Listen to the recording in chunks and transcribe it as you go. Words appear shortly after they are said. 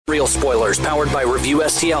Real spoilers powered by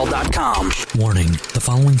ReviewSTL.com. Warning, the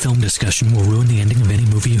following film discussion will ruin the ending of any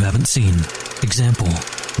movie you haven't seen. Example,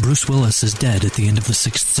 Bruce Willis is dead at the end of The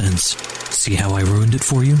Sixth Sense. See how I ruined it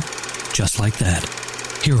for you? Just like that.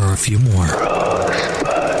 Here are a few more.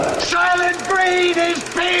 Silent Breed is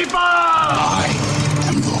people! I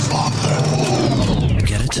am your father.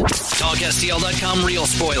 Get it? TalkSTL.com real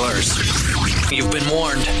spoilers. You've been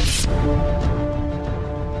warned.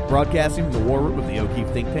 Broadcasting from the war room of the O'Keefe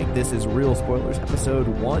think tank, this is Real Spoilers, episode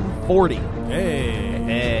 140.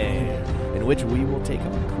 Hey. In which we will take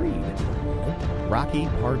on Creed. Rocky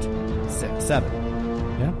Part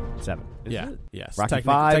 7. Yeah. 7. Yes. Rocky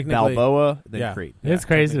 5, Balboa, then Creed. It's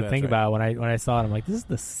crazy to think about. When I saw it, I'm like, this is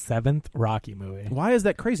the 7th Rocky movie. Why is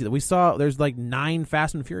that crazy? That we saw there's like 9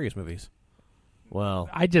 Fast and Furious movies. Well,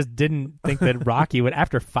 I just didn't think that Rocky would,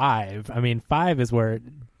 after 5, I mean, 5 is where it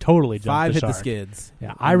totally jumped 5 the hit shark. the skids.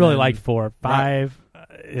 Yeah, I really liked 4. 5,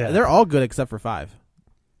 yeah. They're all good except for 5.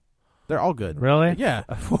 They're all good. Really? Yeah.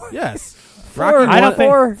 Yes. 4, I don't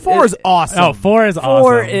think 4 is awesome. Oh, 4 is awesome.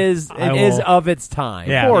 4 is of its time.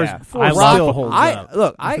 Yeah. 4 Yeah. still holds I up.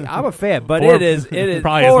 Look, I'm a fan, but 4 it is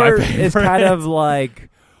probably 4 is my favorite. is kind of like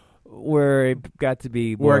where it got to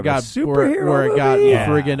be more Where it of got a superhero where it got movie.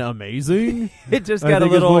 friggin' amazing. It just I got a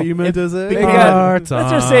think is little. what you meant to say. It got, Hearts let's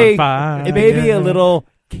on just say fire. it may be a little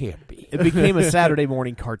campy. It became a Saturday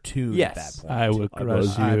morning cartoon Yes. at that point. I would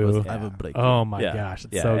crush you. I would break Oh my Yeah. gosh,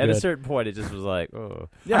 it's Yeah. so At good. a certain point, it just was like, oh.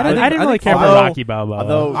 I didn't really care for although- Rocky Balboa.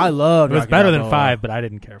 Although I loved it was Rocky better than Balboa. 5, but I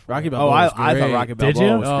didn't care for Rocky it. Balboa. I was thought great. Rocky Did Balboa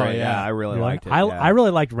you? was Oh, great. yeah. I really Really? liked it. I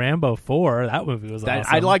really liked Rambo 4. That movie was awesome.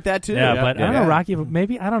 I like that too. Yeah, but I don't know, Rocky.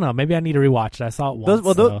 Maybe I don't know. Maybe I need to rewatch it. I saw it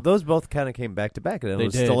once. Those both kind of came back to back, and it They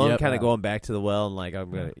was did, Stallone yep. kind of going back to the well, and like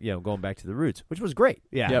I'm gonna, going back to the roots, which was great.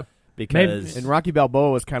 Yeah. Yep. Because And Rocky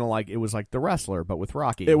Balboa was kind of like, it was like The Wrestler, but with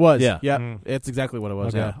Rocky. It was. Yeah. Yep. It's exactly what it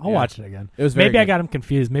was. Okay. Yeah. I'll watch it again. It was very Maybe I good. got him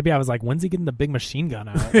confused. Maybe I was like, when's he getting the big machine gun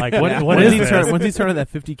out? Like, what When's is he this? when's he turning that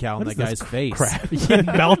 50 cal in What that is this guy's face? Crap. He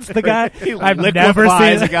melts the guy. I've never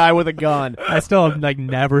Liquefies seen a guy with a gun. I still have like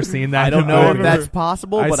never seen that. I don't in a know if movie. that's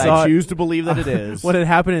possible, I but saw I it- choose to believe that it is. When it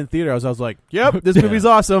happened in theater, I was like, "Yep, this movie's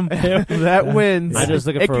awesome. That wins." I'm just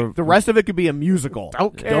looking for The rest of it could be a musical.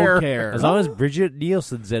 Don't care. Don't care. as long as Bridget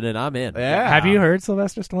Nielsen's in it, I'm in. Yeah. Have you heard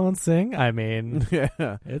Sylvester Stallone sing? I mean, Yeah.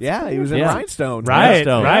 it's Yeah, he was in Yeah. Rhinestone. right,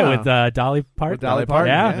 Rhinestone. right Yeah. with Dolly Parton. With Dolly Parton.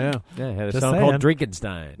 Yeah. Yeah, it had a Just song saying. called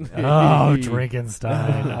Drinkenstein. Oh,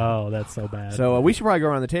 Drinkenstein. Oh, that's so bad. So we should probably go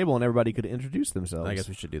around the table and everybody could introduce themselves. I guess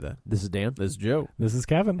we should do that. This is Dan. This is Joe. this is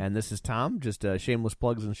Kevin. And this is Tom. Just shameless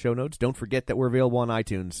plugs and show notes. Don't forget that we're available on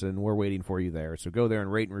iTunes, and we're waiting for you there. So go there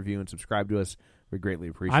and rate and review and subscribe to us. We greatly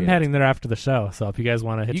appreciate it. I'm heading there after the show, so if you guys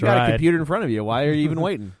want to hitch You a got ride, a computer in front of you. Why are you even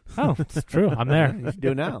waiting? oh, it's true. I'm there. You should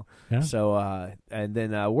do it now. Yeah. So, and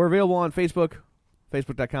then we're available on Facebook,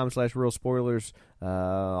 Facebook.com/Real Spoilers,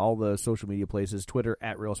 all the social media places, Twitter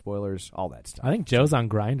 @Real Spoilers, all that stuff. I think Joe's on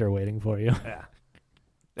Grindr waiting for you.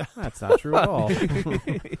 That's not true at all.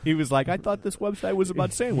 He was like, I thought this website was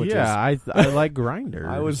about sandwiches. Yeah, I like grinders.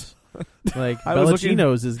 I was like I was looking-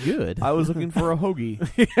 Bellacino's is good. I was looking for a hoagie.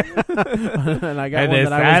 And I got And one is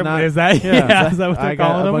that I was that- not. is that- yeah, is that what they're I got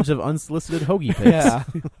calling a them? bunch of unsolicited hoagie pics. Yeah,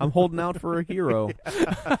 I'm holding out for a hero.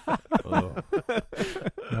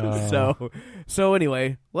 So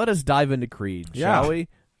anyway, let us dive into Creed, Yeah. shall we?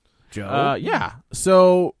 Joe? Yeah.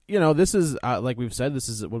 So, this is, like we've said, this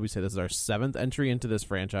is, what we say, this is our 7th entry into this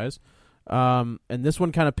franchise. And this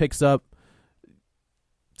one kind of picks up.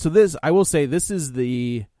 So this, I will say, this is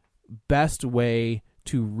the best way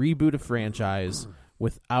to reboot a franchise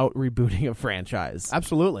without rebooting a franchise.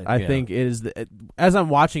 Absolutely. I think it is, as I'm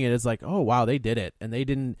watching it, it's like, oh, wow, they did it. And they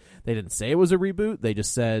didn't say it was a reboot. They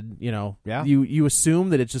just said, Yeah. you assume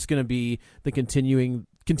that it's just going to be the continuing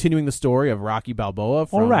the story of Rocky Balboa.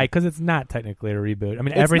 All right, because it's not technically a reboot. I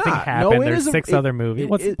mean, everything not. happened. No, it There's is a- 6 it- other movies.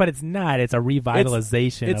 But it's not. It's a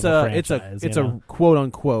revitalization It's of a a franchise. it's you a know? quote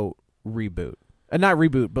unquote reboot, and not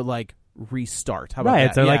reboot, but like restart. How about Right,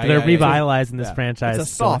 that? so like they're revitalizing this Yeah. franchise.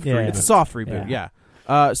 It's a soft yeah. reboot. It's a soft reboot. Yeah.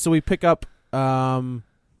 So we pick up.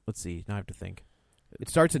 Let's see. Now I have to think. It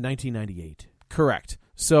starts in 1998. Correct.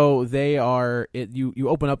 So they are. You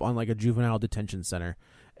open up on like a juvenile detention center,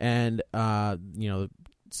 and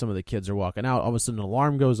some of the kids are walking out. All of a sudden, an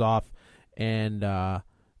alarm goes off, and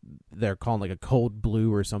they're calling like a code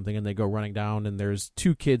blue or something, and they go running down, and there's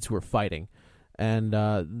 2 kids who are fighting, and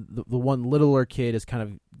the one littler kid is kind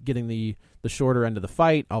of getting the shorter end of the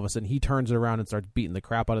fight. All of a sudden, he turns it around and starts beating the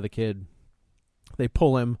crap out of the kid. They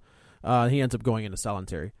pull him. He ends up going into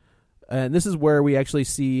solitary, and this is where we actually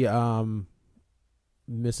see Mrs.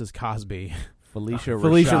 Cosby, Felicia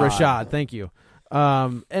Rashad. Thank you.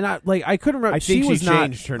 And I couldn't remember. I think she was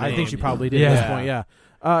changed not, her name. I think she probably did at this point. Yeah.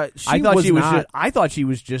 I thought she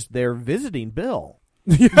was just there visiting Bill.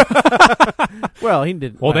 Well, he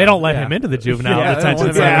did. Well, they don't let him into the juvenile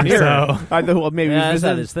detention center. So I thought, well, maybe that's he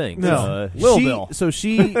not was his thing. No. Bill. So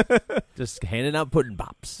she Just handing out pudding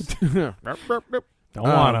pops. don't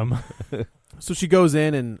want him. So she goes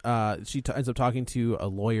in and she ends up talking to a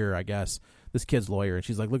lawyer, I guess, this kid's lawyer, and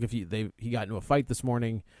she's like, "Look, if he got into a fight this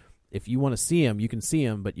morning, if you want to see him, you can see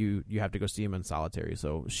him, but you have to go see him in solitary."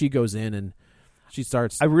 So she goes in and she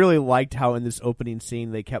starts. I really liked how in this opening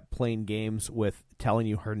scene they kept playing games with telling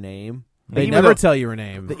you her name. They never tell you her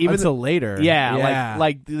name until later. Yeah.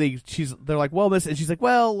 They're like, well, this, and she's like,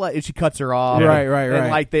 well, and she cuts her off. Right. And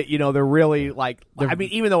like that, they're really like, I mean,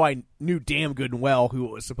 even though I knew damn good and well who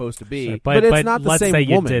it was supposed to be, Sure, but it's not the let's say same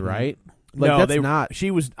you woman, didn't. right? no, that's they not.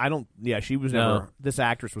 She was. I don't. Yeah, she was never. This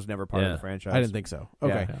actress was never part of the franchise. I didn't think so.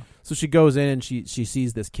 Okay, Yeah. so she goes in and she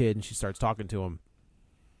sees this kid and she starts talking to him,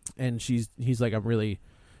 and he's like, I'm really,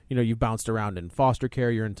 you've bounced around in foster care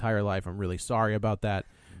your entire life. I'm really sorry about that.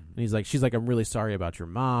 And she's like, I'm really sorry about your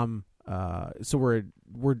mom. So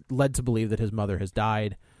we're led to believe that his mother has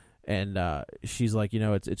died, and she's like,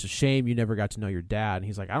 it's a shame you never got to know your dad. And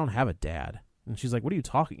he's like, I don't have a dad. And she's like, what are you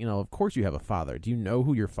talking? Of course you have a father. Do you know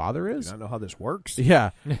who your father is? I don't know how this works.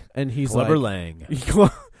 Yeah. And he's Clever like, Lang.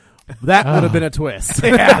 that would have been a twist.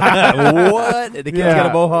 What? The kid's got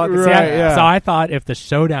a mohawk. Right, So I thought if the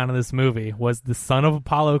showdown of this movie was the son of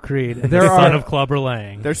Apollo Creed and the son of Clubber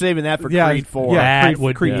Lang, They're saving that for Creed 4. that Creed-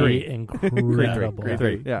 would Creed be 3. incredible. Creed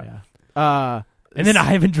 3. Yeah. And then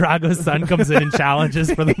Ivan Drago's son comes in and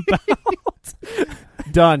challenges for the belt.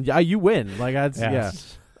 Done. You win. Like that's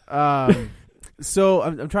Yes. So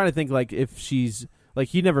I'm trying to think if she's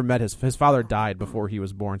he never met his father died before he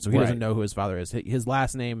was born, so he doesn't know who his father is. His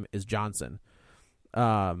last name is Johnson.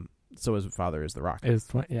 So his father is The Rock.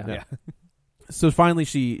 Yeah. So finally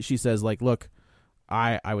she says look,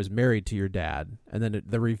 I was married to your dad, and then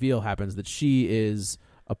the reveal happens that she is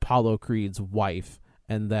Apollo Creed's wife,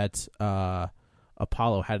 and that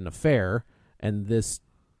Apollo had an affair, and this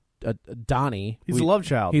Donnie, He's a love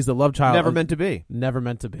child. He's the love child. Never meant to be. Never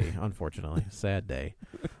meant to be. Unfortunately, sad day.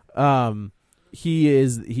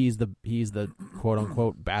 He's the quote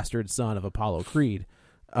unquote bastard son of Apollo Creed.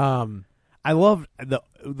 I love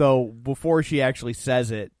though before she actually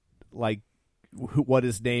says it, what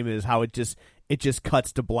his name is, how it just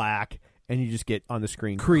cuts to black. And you just get on the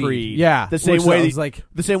screen Creed. Yeah, the same way.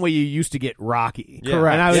 The same way you used to get Rocky. Yeah.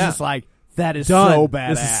 Correct. And I was Yeah. just like, that is Done. so badass.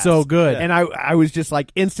 This is so good. And I was just like,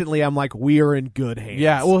 instantly, I'm like, we are in good hands.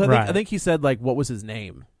 Yeah. Well, Right. I think he said what was his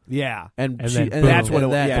name? Yeah. And then boom. That's what it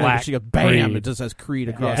was. Yeah. Black She goes, bam! Creed. It just says Creed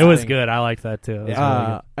across. It the was thing. good. I liked that too. It was really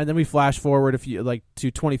good. And then we flash forward to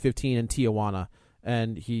 2015 in Tijuana,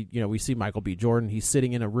 and we see Michael B. Jordan. He's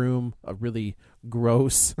sitting in a room, a really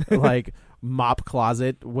gross mop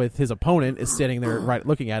closet, with his opponent is sitting there right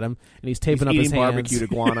looking at him, and he's taping up his hands. barbecued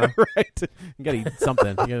iguana. Right? You gotta eat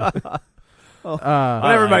something. When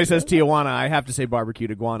everybody says Tijuana, I have to say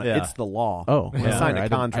barbecued iguana. Yeah. It's the law. Oh, I signed a I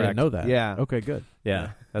contract. didn't know that. Yeah. Okay, good. Yeah,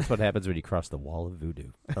 that's what happens when you cross the wall of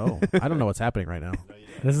voodoo. Oh, I don't know what's happening right now.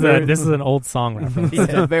 This is an old song reference.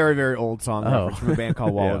 It's a very, very old song reference from a band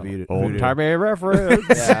called Wall of Voodoo. Old timey reference.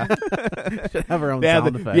 Yeah. Have our own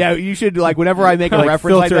sound effect. Yeah, you should whenever I make a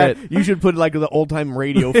reference like filter that, you should put the old time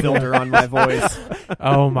radio filter on my voice.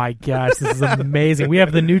 Oh my gosh, this is amazing. We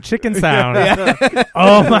have the new chicken sound.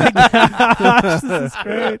 Oh my gosh, this is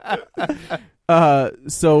great.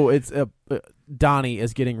 So it's Donnie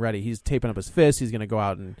is getting ready. He's taping up his fist. He's going to go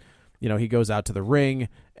out and, he goes out to the ring,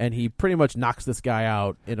 and he pretty much knocks this guy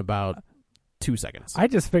out in about 2 seconds. I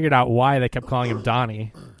just figured out why they kept calling him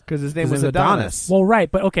Donnie. Because his name His was name's Adonis. Well, right,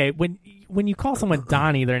 but okay, when you call someone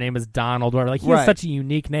Donnie, their name is Donald, or he has Right. such a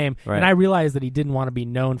unique name, Right. and I realized that he didn't want to be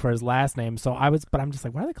known for his last name, but I'm just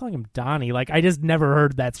like, why are they calling him Donnie? I just never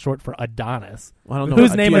heard that short for Adonis. I don't know.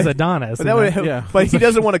 Whose name is Adonis? But, that would, Yeah. but he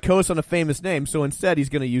doesn't want to coast on a famous name, so instead he's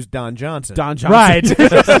going to use Don Johnson. Don Johnson. Right.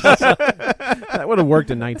 That would have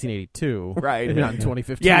worked in 1982. Right. Not in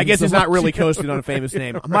 2015. Yeah, I guess so he's not much. really coasting on a famous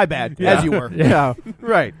name. My bad, as you were. Yeah.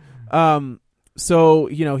 Right. So,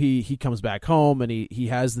 he comes back home, and he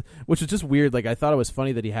has, which is just weird. I thought it was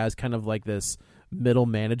funny that he has kind of this middle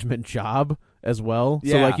management job as well.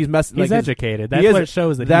 Yeah. So he's messing. He's educated. That's he is- what it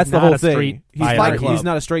shows that that's he's the not whole a thing. street He's fighter. Fight Club. He's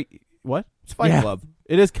not a straight. What? It's Fight Yeah. Club.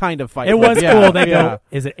 It is kind of Fight It Club. was Yeah. cool. They Yeah. go,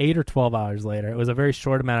 is it 8 or 12 hours later? It was a very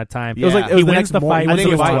short amount of time. It was it was he the wins next the morning. fight. I think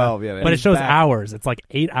it was wins the fight, 12, yeah. But it He's shows back. hours. It's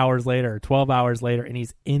 8 hours later, 12 hours later, and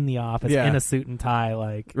he's in the office Yeah. in a suit and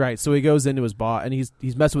tie. Right. So he goes into his boss, and he's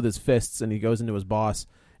messing with his fists, and he goes into his boss,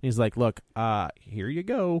 he's like, "Look, here you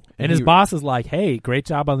go." And his boss is like, "Hey, great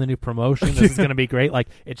job on the new promotion. This is going to be great." Like,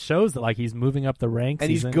 it shows that like he's moving up the ranks, and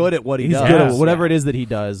he's good at what he He's does. good at whatever it is that he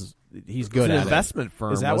does. He's good It's at an investment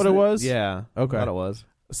firm. Is that wasn't what it was? Yeah. Okay. I thought it was.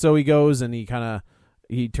 So he goes and he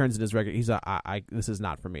turns in his record. He's like, this is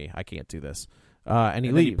not for me. I can't do this. And he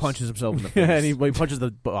And then leaves. he punches himself in the face. and he punches the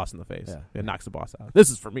boss in the face. Yeah. And knocks the boss out. This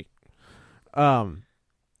is for me.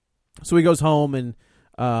 So he goes home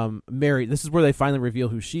and Mary. This is where they finally reveal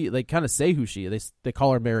who she. They kind of say who she. They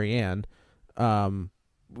call her Mary Ann,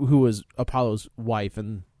 who was Apollo's wife,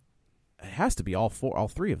 and it has to be all four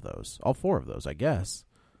of those, I guess.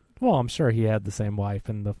 Well, I'm sure he had the same wife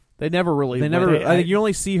in the. They never really. I think you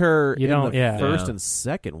only see her You in don't- the yeah. first Yeah. and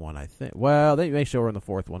second one, I think. Well, they may show her in the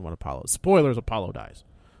fourth one when Apollo. Spoilers: Apollo dies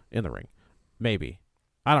in the ring. Maybe,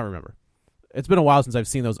 I don't remember. It's been a while since I've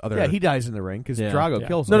seen those other. Yeah, he dies in the ring because Yeah. Drago Yeah.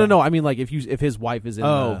 kills him. No. I mean, like if his wife is in.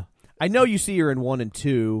 Oh, I know you see her in 1 and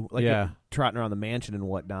 2, like Yeah. trotting around the mansion and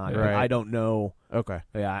whatnot. Right. I don't know. Okay.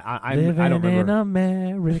 Yeah, I Living don't in remember.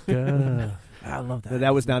 America. I love that.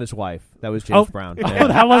 That was not his wife. That was James Brown. Oh,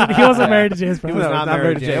 that wasn't. He wasn't married to James Brown. He was not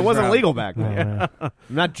married to James. It wasn't Brown. legal back Oh, then. yeah. I'm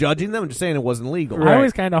not judging them. I'm just saying it wasn't legal. I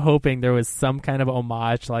was kind of hoping there was some kind of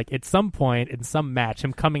homage, like at some point in some match,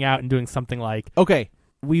 him coming out and doing something like, Okay,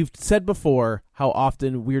 we've said before how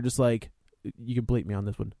often we're just like, you can bleep me on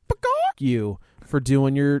this one. You for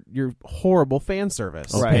doing your horrible fan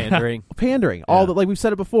service, Right. pandering. All that, like we've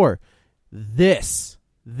said it before.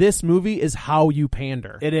 This movie is how you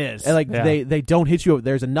pander. It is. And like Yeah. they don't hit you.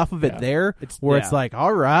 There's enough of it there where it's yeah. like,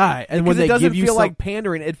 all right, and Because when they it doesn't give you feel some, like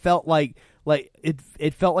pandering. It felt like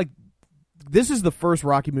it felt like this is the first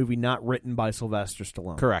Rocky movie not written by Sylvester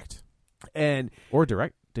Stallone. correct And or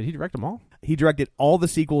direct. Did he direct them all? he directed all the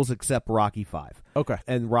sequels except Rocky 5. Okay,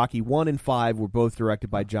 And Rocky 1 and 5 were both directed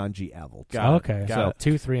by John G. Avildsen. Got it. okay, Got so it.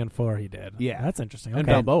 2, 3, and 4 he did. Yeah. That's interesting. and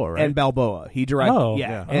Okay. Balboa, right? And Balboa. He directed. Oh,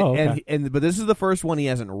 yeah. yeah. Oh, okay. But this is the first one he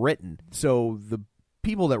hasn't written. So the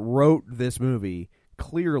people that wrote this movie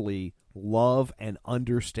clearly love and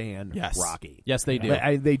understand Rocky. Yes, they do.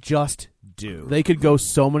 They just do. They could go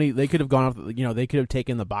so many. They could have gone off. They could have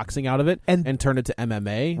taken the boxing out of it and turned it to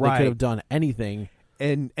MMA. Right. They could have done anything.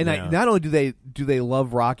 And Yeah. not only do they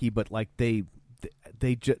love Rocky, but like they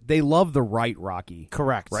love the right Rocky.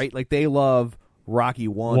 Correct. Right? Like they love Rocky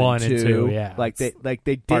 1 1 and and 2. 2, yeah. Like they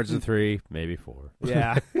Parts didn't. of 3, maybe 4.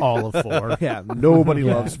 Yeah. All of 4. Yeah. Nobody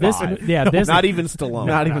loves This, 5. this, Not even Stallone.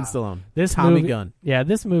 Not even Stallone. this Tommy movie, Gunn. Yeah,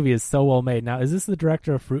 this movie is so well made. Now, is this the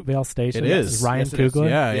director of Fruitvale Station? It This is. Ryan Yes, it is. Coogler.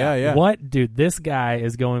 Yeah. What, dude? This guy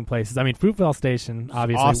is going places. I mean, Fruitvale Station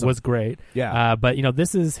obviously awesome. was great. Yeah. But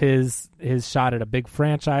this is his shot at a big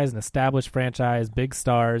franchise, an established franchise, big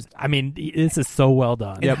stars. I mean, this is so well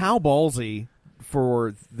done. And how ballsy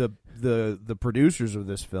for the producers of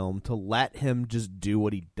this film to let him just do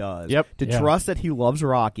what he does. Yep. To Yeah. trust that he loves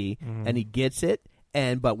Rocky and he gets it.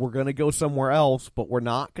 But we're gonna go somewhere else. But we're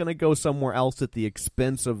not gonna go somewhere else at the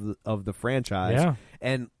expense of the franchise. Yeah.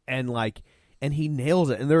 And he nails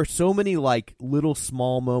it. And there are so many like little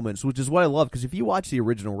small moments, which is what I love. Because if you watch the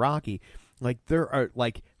original Rocky, like there are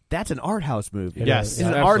like. That's an art house movie. It Yes. is, It's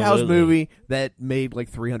yeah. an art house Absolutely. movie that made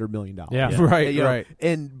like $300 million. Yeah. Right, You know,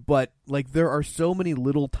 right. But like there are so many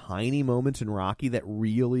little tiny moments in Rocky that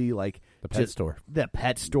really like The pet store. the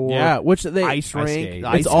pet store, Yeah, which they ice rink, skate. the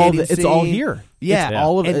ice it's all skating it's all scene. here. Yeah, It's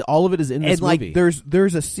all of And- it. All of it is in this and like movie.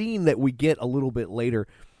 there's a scene that we get a little bit later,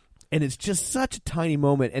 and it's just such a tiny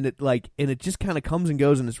moment, and it just kind of comes and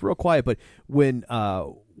goes, and it's real quiet. But when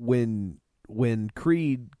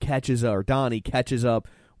Creed or Donnie catches up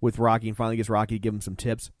with Rocky and finally gets Rocky to give him some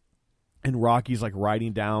tips, and Rocky's like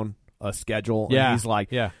writing down a schedule. Yeah. And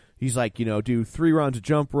he's like, do 3 rounds of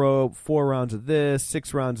jump rope, 4 rounds of this,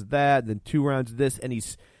 6 rounds of that, then 2 rounds of this, and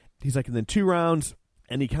he's like, and then 2 rounds,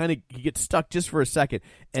 and he gets stuck just for a second,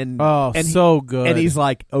 and so good. and he's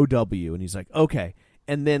like OW, and he's like okay.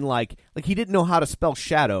 And then like he didn't know how to spell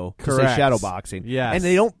shadow, to say Correct. shadow boxing. Yes. And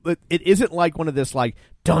they don't. It isn't like one of this like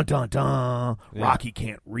dun dun dun. Rocky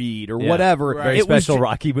can't read or whatever. Very It was special ju-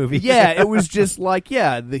 Rocky movie. Yeah, it was just like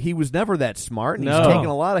he was never that smart, and No. he's taking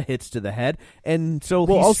a lot of hits to the head, and so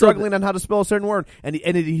he's also struggling on how to spell a certain word,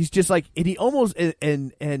 he's just like, and he almost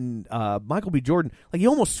and Michael B. Jordan, like he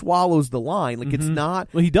almost swallows the line, like it's not.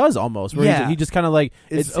 Well, he does almost. Where Yeah. he just kind of like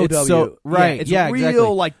It's it's OW. so right. It's yeah, real,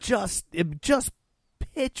 exactly. like just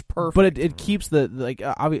pitch perfect. But it keeps the like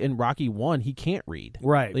in Rocky 1 he can't read,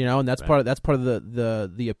 Right. And that's part of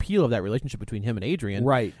the appeal of that relationship between him and Adrian,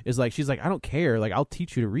 Right. Is like she's like, I don't care, like I'll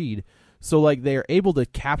teach you to read. So like they're able to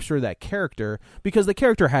capture that character because the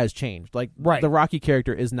character has changed. Like Right. the Rocky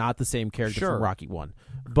character is not the same character Sure. from Rocky 1,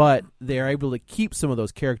 but they're able to keep some of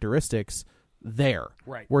those characteristics there,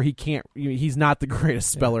 Right. where he can't. He's not the greatest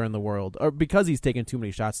speller in the world, or because he's taken too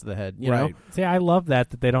many shots to the head. You know, See, I love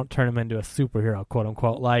that they don't turn him into a superhero, quote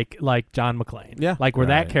unquote, like John McClane. Yeah. like where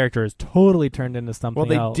that character is totally turned into something. Well,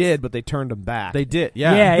 they else. did, but they turned him back. They did.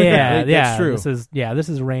 Yeah. That's true. This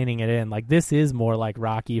is reining it in. Like this is more like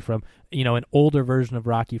Rocky from an older version of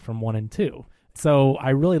Rocky from 1 and 2. So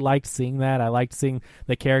I really liked seeing that. I liked seeing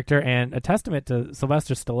the character, and a testament to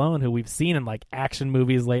Sylvester Stallone, who we've seen in like action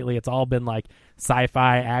movies lately. It's all been like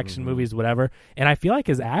sci-fi action movies, whatever. And I feel like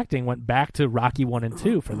his acting went back to Rocky 1 and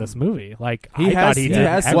 2 for this movie. Like he thought he did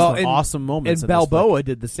has some excellent. awesome moments. And in this Balboa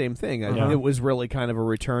did the same thing. Yeah. It was really kind of a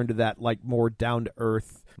return to that like more down to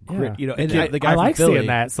earth. Grit, and the guy I from like Philly. seeing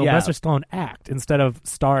that Sylvester Stallone act instead of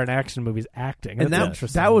star in action movies acting. And That's that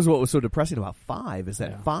interesting. was what was so depressing about 5 is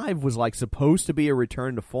that 5 was like supposed to be a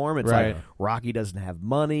return to form. It's Right. like Rocky doesn't have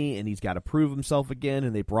money and he's got to prove himself again.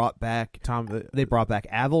 And they brought back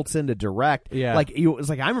Avildsen to direct. Yeah. like it was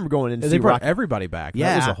like I remember going in to They see brought Rocky. everybody back. Yeah,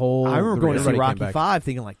 That was a whole. I remember going to see everybody came Rocky back. 5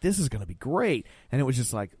 thinking like this is going to be great, and it was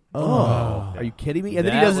just like, are you kidding me? And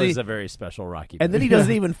then he that doesn't. was a very special Rocky. And then he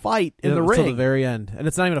doesn't even fight in the Until ring. the very end, and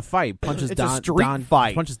it's not even a fight. Punches It's a Don. street Don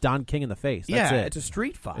fight. Punches Don King in the face. That's yeah, it. it's a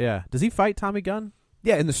street fight. Yeah. Does he fight Tommy Gunn?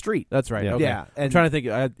 Yeah, in the street. That's right. Yeah. Okay. Yeah, I'm and- trying to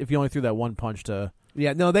think if you only threw that one punch to.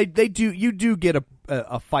 Yeah, no, they do. You do get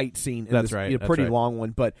a fight scene. In That's this, right, a that's pretty right. long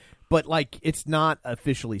one, but like it's not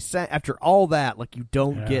officially after all that. Like you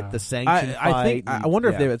don't get the sanctioned fight. I think. I wonder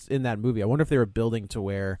if yeah. they was in that movie. I wonder if they were building to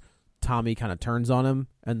where Tommy kind of turns on him,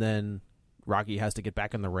 and then Rocky has to get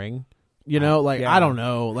back in the ring. You know, like Yeah. I don't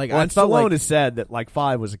know. Like Well, I and felt Stallone like has said that like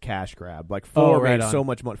 5 was a cash grab. Like 4 right made on. so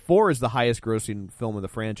much money. 4 is the highest grossing film of the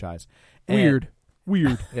franchise. And-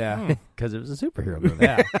 weird. Yeah, because it was a superhero movie.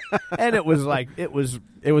 yeah. And it was like it was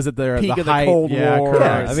It was at the peak of the height. Cold yeah, War.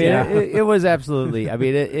 correct. I mean, Yeah. it was absolutely. I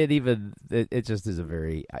mean, it just is a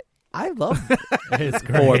very. I love It's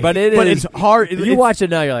four, great. but it but is. it's hard. You watch it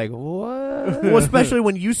now, you're like, what? well, especially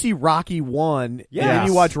when you see Rocky 1, and then Yes.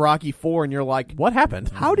 you watch Rocky 4, and you're like, What happened?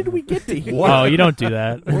 how did we get to here? Oh, you don't do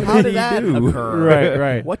that. How did that occur?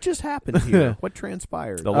 Right. What just happened here? What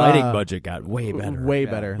transpired? The lighting budget got way better. Way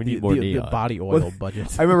better. We need the, more the neon. body oil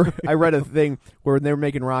budget. I remember I read a thing where when they were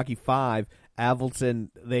making Rocky 5, Avildsen,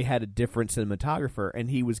 they had a different cinematographer, and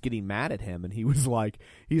he was getting mad at him, and he's like,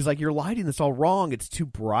 your lighting is all wrong. It's too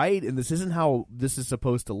bright, and this isn't how this is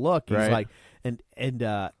supposed to look. He's Right. like, and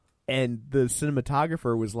the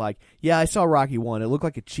cinematographer was like, yeah, I saw Rocky 1. It looked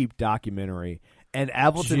like a cheap documentary. And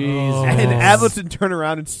Avildsen turned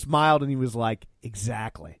around and smiled, and he was like,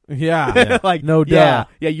 exactly. Yeah. like, No yeah, doubt.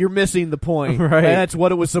 yeah, you're missing the point. Right. That's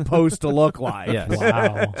what it was supposed to look like. Yes.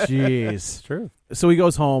 Wow. Jeez. True. So he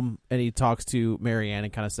goes home and he talks to Marianne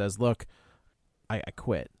and kind of says, "Look, I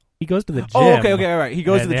quit." He goes to the gym. Oh, okay, all right. He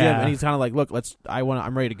goes to And the gym yeah. and he's kind of like, "Look,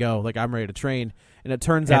 I'm ready to go. Like I'm ready to train." And it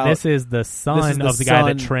turns And out this is the son of the guy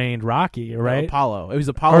that trained Rocky, right? Apollo. It was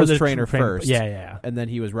Or Apollo's the trainer first. Yeah. and then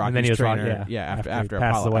he was Rocky's And then he was trainer. Rocky, yeah. after After he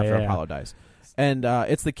passes Apollo away, yeah. Apollo dies. And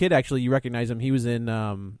it's the kid actually. You recognize him. He was in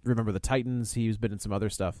Remember the Titans. He's been in some other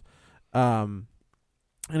stuff.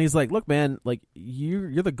 And he's like, "Look, man, like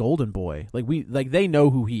you're the golden boy. Like they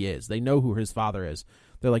know who he is. They know who his father is.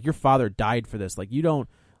 They're like, your father died for this. Like you don't."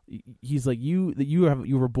 He's like, you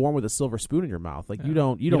were born with a silver spoon in your mouth. Like you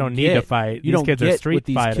don't need to fight. You These don't kids are get street what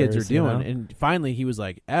these kids fighters, are doing. you know? And finally, he was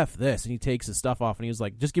like, "F this," and he takes his stuff off and he was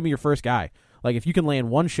like, "Just give me your first guy. Like if you can land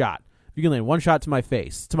one shot." If you can land one shot to my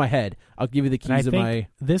face, to my head, I'll give you the And I keys of think my.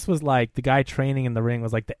 this was like the guy training in the ring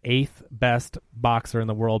was like the 8th best boxer in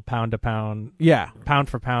the world, pound to pound, Yeah, pound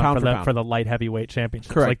for pound, Pound for for the pound. for the light heavyweight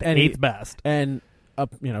championship. Correct. Like the And he- 8th best. and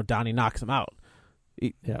Donnie knocks him out.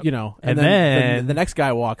 Yep. You know, And then then the next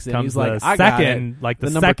guy walks in. Comes He's like, the "I got second, it." like the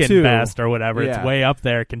number second 2. best or whatever. Yeah. It's way up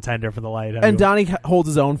there, contender for the light heavyweight. And Donnie holds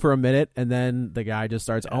his own for a minute, and then the guy just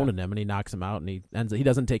starts owning him, and he knocks him out, and he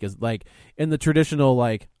doesn't take his like in the traditional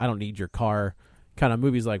like I don't need your car kind of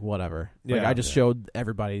movies, like whatever. Like Yeah. I just showed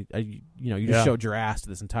everybody, you just Yeah. showed your ass to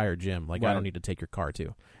this entire gym. Like I Right. don't need to take your car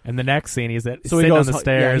too. And the next scene, he's So sitting he goes on the ho-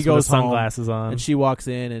 stairs yeah, he with goes his sunglasses on. And she walks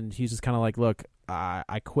in, and he's just kind of like, "Look,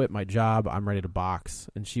 I quit my job. I'm ready to box."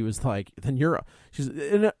 And she was like, "Then she's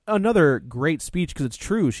in another great speech because it's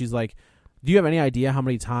true." She's like, "Do you have any idea how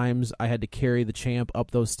many times I had to carry the champ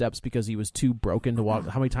up those steps because he was too broken to walk?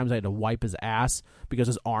 How many times I had to wipe his ass because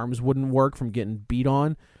his arms wouldn't work from getting beat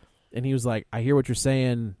on?" And he was like, "I hear what you're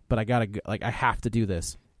saying, but I have to do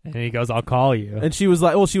this." And he goes, "I'll call you." And she was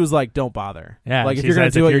like, "Don't bother. Yeah, like if she you're gonna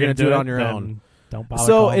says, do it, you're you're gonna do it on your then own." Don't bother.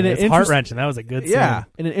 So, calling in me. an It's interest- heart wrenching. That was a good scene. Yeah,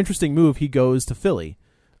 in an interesting move, he goes to Philly.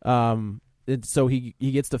 And so he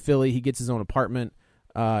gets to Philly. He gets his own apartment.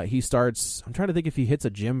 He starts. I'm trying to think if he hits a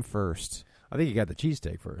gym first. I think you got the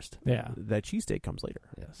cheesesteak first. Yeah. That cheesesteak comes later.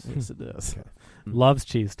 Yes, it does. Loves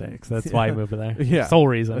cheesesteaks. That's why he moved there. Yeah. Sole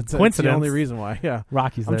reason. That's Coincidence. the only reason why. Yeah.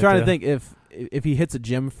 Rocky's I'm there trying too. to think if he hits a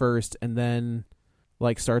gym first and then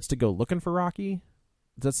like starts to go looking for Rocky.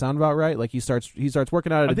 Does that sound about right? Like he starts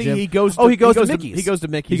working out at I a think gym. he goes. He goes to Mickey's. He goes to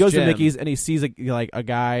Mickey's. He goes gym. to Mickey's and he sees a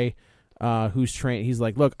guy who's trained. He's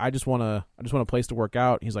like, look, I just want a place to work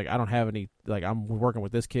out. He's like, I don't have any. Like, I'm working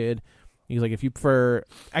with this kid. He's like, if you for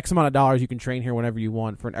X amount of dollars, you can train here whenever you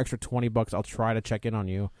want. For an extra $20, I'll try to check in on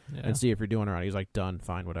you and see if you're doing it right. He's like, done,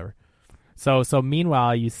 fine, whatever. So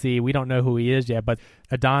meanwhile, you see, we don't know who he is yet, but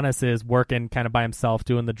Adonis is working kind of by himself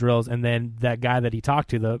doing the drills, and then that guy that he talked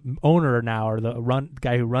to, the owner now, or the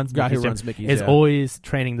guy who runs Mickey's, is always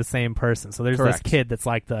training the same person. So there's this kid that's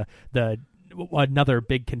like the another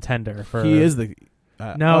big contender for. He is the.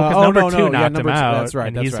 No, because number two knocked him out. That's right.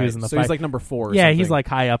 And That's he's right. using the So fight. he's like number 4. Or yeah, something. he's like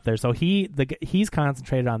high up there. So he's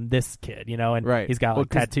concentrated on this kid, and he's got like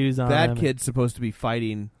tattoos on him. That kid's supposed to be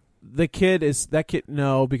fighting. The kid is that kid.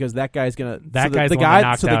 No, because that guy's gonna. That guy's the the one guy.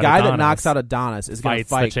 that So the knocked guy out that knocks out Adonis Adonis is gonna fights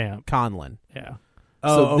the fight champ. Conlon. Yeah.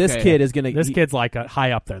 So this kid is gonna. This kid's like a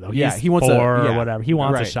high up there though. Yeah, he's he wants 4 or whatever. He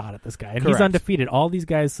wants Right. a shot at this guy, and Correct. he's undefeated. All these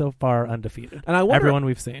guys so far undefeated. And I wonder, everyone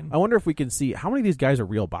we've seen. I wonder if we can see how many of these guys are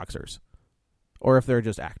real boxers, or if they're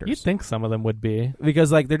just actors. You'd think some of them would be,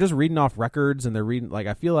 because like they're just reading off records and they're reading. Like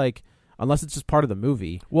I feel like unless it's just part of the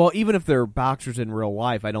movie. Well, even if they're boxers in real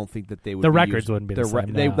life, I don't think that they would. The be records using, wouldn't be the same. I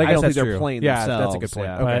No. don't I guess think that's they're true. playing Yeah, themselves. that's a good point.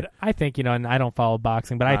 Yeah. Okay. But I think and I don't follow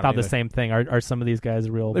boxing, but I Not thought either. the same thing. Are some of these guys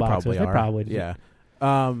real They boxers? They probably do. Yeah.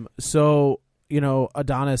 So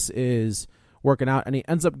Adonis is working out, and he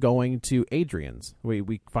ends up going to Adrian's.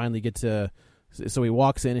 We finally get to. So he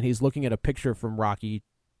walks in, and he's looking at a picture from Rocky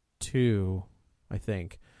 2, I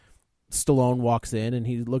think. Stallone walks in, and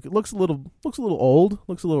he looks a little old,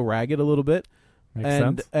 looks a little ragged, a little bit. Makes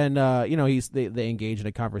sense. And they engage in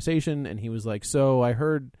a conversation, and he was like, "So I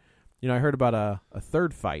heard about a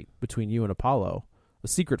third fight between you and Apollo, a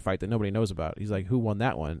secret fight that nobody knows about." He's like, "Who won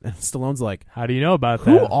that one?" And Stallone's like, "How do you know about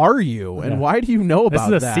Who that? are you, and Yeah. why do you know about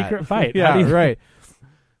that? This is a secret fight." Yeah, How do you- right.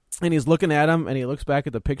 And he's looking at him, and he looks back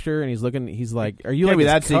at the picture, and he's like, "Are you Can't like be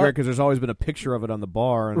that his secret cut?" because there's always been a picture of it on the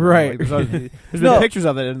bar. And Right. There's been No. pictures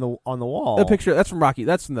of it on the wall. The picture that's from Rocky.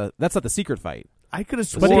 That's not the secret fight. I could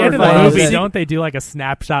have But sworn. at the end of Well, the movie, the- don't they do like a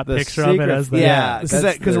snapshot the picture of it secret- as the yeah,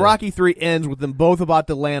 that's because the- Rocky 3 ends with them both about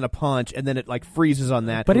to land a punch, and then it like freezes on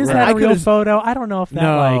that. But is Right. that I a real could've- photo? I don't know if that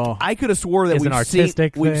No. like I could have swore that is an we've seen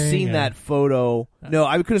artistic thing, or- that photo. No,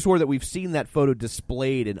 I could have swore that we've seen that photo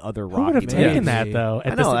displayed in other who Rocky would have movies. taken Maybe. that though? I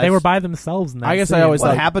At know, they that's- were by themselves in that I guess I scene. always Well,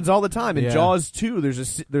 it like- happens all the time in Yeah. Jaws 2.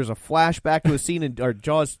 There's a flashback to a scene or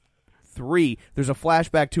Jaws 3. There's a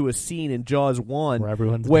flashback to a scene in Jaws 1 Where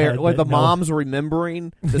everyone's where dead, like but the no- mom's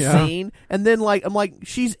remembering the Yeah. scene, and then I'm like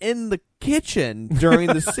she's in the kitchen during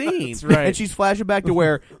the scene, right. and she's flashing back to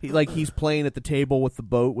where he's playing at the table with the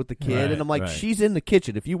boat with the kid, Right, and I'm like right. she's in the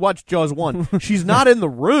kitchen. If you watch Jaws 1, she's not in the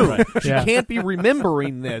room. She Yeah. can't be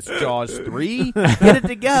remembering this. Jaws 3, get it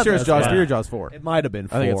together. Sure, it's Jaws Yeah. 3 or Jaws 4. It might have been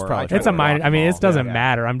 4. I think it's probably It's a minor. I mean, it doesn't Yeah.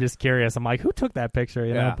 matter. I'm just curious. I'm like, who took that picture?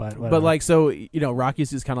 You know, Yeah. but But like, so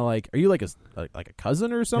Rocky's just kind of like, "Are you like a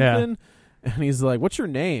cousin or something?" And he's like, "What's your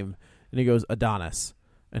name?" And he goes, "Adonis."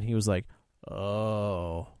 And he was like,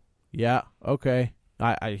 "Oh, yeah, okay."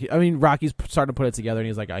 I mean, Rocky's starting to put it together, and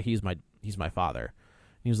he's like, "He's my father."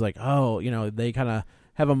 And he was like, "Oh, they kind of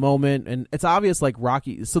have a moment, and it's obvious like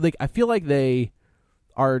Rocky." So I feel like they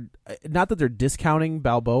are not that they're discounting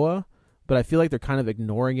Balboa, but I feel like they're kind of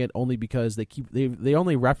ignoring it only because they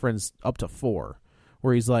only reference up to 4,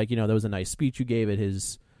 where he's like, there was a nice speech you gave at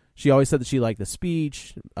his. She always said that she liked the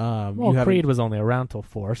speech. well, Creed was only around till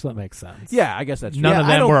 4, so that makes sense. Yeah, I guess that's true. None of I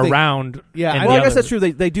them don't were think- around. Yeah, in I the Well, I other- guess that's true.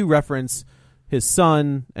 They do reference his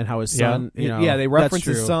son and how his son. Yeah, they reference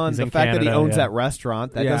his son. He's The in fact that he Canada, owns yeah. that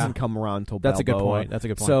restaurant that Yeah. doesn't come around until That's a good Balboa. point. That's a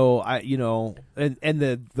good point. So and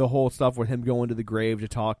the whole stuff with him going to the grave to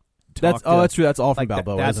talk. That's true. That's all from like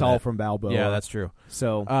Balboa. That's isn't all it? from Balboa. Yeah, that's true.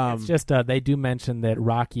 So It's just they do mention that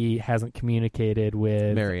Rocky hasn't communicated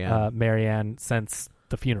with Marianne. since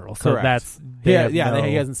the funeral. So Correct. that's He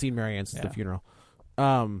hasn't seen Marianne since Yeah. the funeral.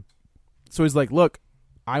 So he's like, "Look,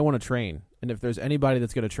 I want to train, and if there's anybody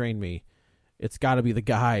that's going to train me, it's got to be the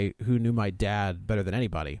guy who knew my dad better than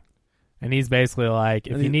anybody." And he's basically like,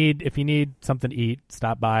 if And you need something to eat,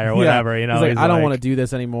 stop by or whatever. He's like, I don't want to do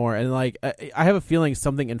this anymore. And like, I have a feeling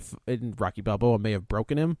something in Rocky Balboa may have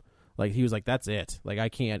broken him. Like he was like, "That's it. Like I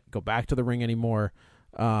can't go back to the ring anymore.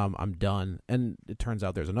 I'm done." And it turns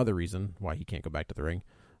out there's another reason why he can't go back to the ring.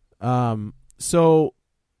 So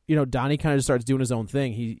Donnie kind of just starts doing his own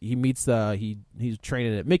thing. He meets he's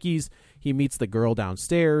training at Mickey's. He meets the girl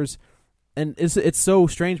downstairs, and it's so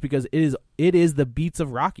strange because it is the beats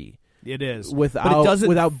of Rocky. It is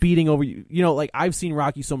without beating over you. You know, like I've seen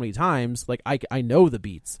Rocky so many times, like I know the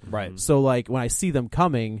beats. Right. So like when I see them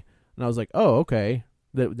coming, and I was like, oh, okay.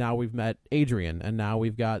 That now we've met Adrian, and now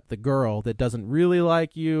we've got the girl that doesn't really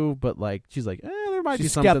like you, but like she's like, there might be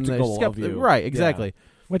something there. Skeptical of you. Right, exactly. Yeah.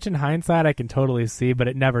 Which in hindsight I can totally see, but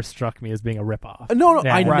it never struck me as being a ripoff. No,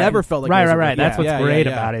 Yeah. I never felt like it was a right. ripoff. That's what's Yeah, great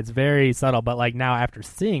yeah. about it. It's very subtle, but like now after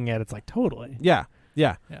seeing it, it's like totally. Yeah.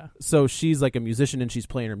 Yeah. So she's like a musician, and she's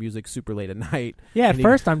playing her music super late at night. Yeah, at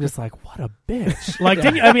first I'm just like, what a bitch. Like,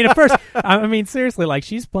 didn't you, I mean, at first, I mean, seriously, like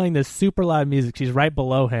she's playing this super loud music. She's right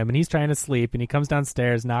below him, and he's trying to sleep, and he comes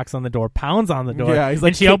downstairs, knocks on the door, pounds on the door, Yeah, he's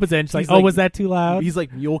like, and she opens it, and she's like, oh, was that too loud? He's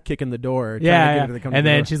like mule kicking the door. Yeah, to come to and the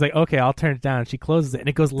then door. she's like, okay, I'll turn it down. And she closes it, and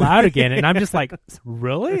it goes loud again. And I'm just like,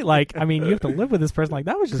 really? Like, I mean, you have to live with this person. Like,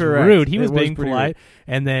 that was just Correct. rude. He was It was being pretty polite,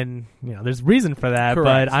 and then there's reason for that. Correct.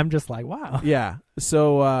 But I'm just like, wow. Yeah.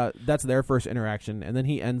 So that's their first interaction, and then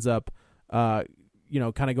he ends up, kind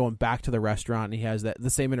of going back to the restaurant, and he has the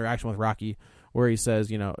same interaction with Rocky, where he says,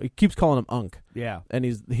 he keeps calling him Unc. Yeah. And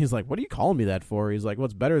he's like, what are you calling me that for? He's like, well,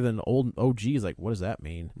 it's better than old OG. He's like, what does that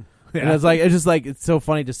mean? Yeah. And it's so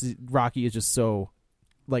funny to see Rocky is just so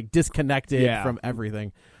like disconnected from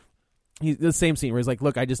everything. He's the same scene where he's like,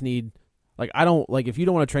 look, I just need, like, I don't, like, if you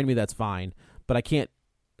don't want to train me, that's fine, but I can't,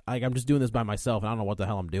 like, I'm just doing this by myself, and I don't know what the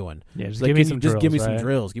hell I'm doing. Yeah, just like, give me some drills. Just give me some right?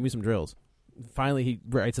 drills. Give me some drills. Finally, he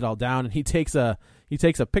writes it all down, and he takes a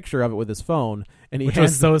picture of it with his phone, and Which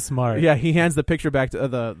was so smart. Yeah, he hands the picture back to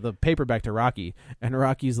the paper back to Rocky, and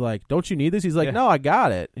Rocky's like, "Don't you need this?" He's like, "No, I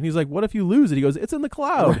got it." And he's like, "What if you lose it?" He goes, "It's in the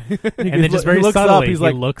cloud." And then just very looks subtly, up, he's he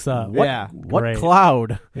like, looks up. What Great.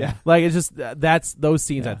 cloud? Yeah, like it's just that's those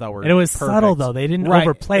scenes I thought were. And it was perfect. subtle though; they didn't Right.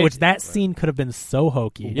 overplay. Which that scene could have been so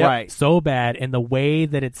hokey, Right. so bad. And the way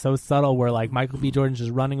that it's so subtle, where like Michael B. Jordan's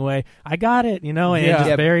just running away, I got it, and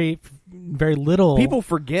just very, very little. People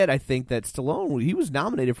forget, I think, that Stallone, he was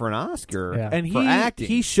nominated for an Oscar, and for acting.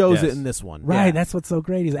 He shows it in this one, right? Yeah. That's what's so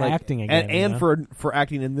great. He's Like, acting again, and for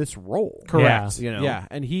acting in this role. Correct. Yeah. Yeah,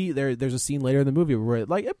 and there's a scene later in the movie where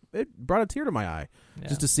it brought a tear to my eye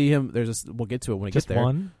just to see him. We'll get to it when we just get there.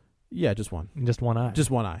 one, Yeah, just one, just one eye, just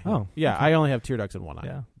one eye. Oh, yeah, okay. I only have tear ducts in one eye.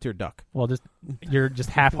 Yeah. Tear duct. Well, you're just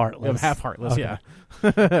half heartless. I'm half heartless.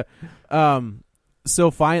 Okay. Yeah.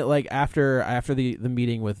 So fine. Like after the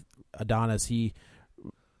meeting with Adonis,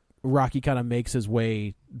 Rocky kind of makes his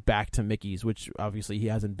way back to Mickey's, which obviously he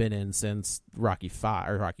hasn't been in since Rocky 5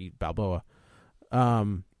 or Rocky Balboa.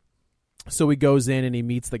 So he goes in and he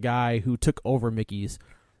meets the guy who took over Mickey's,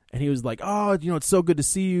 and he was like, "Oh, it's so good to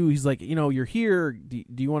see you." He's like, "You're here. Do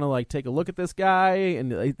you want to like take a look at this guy?"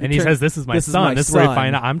 And he says, "This is my son. This is where we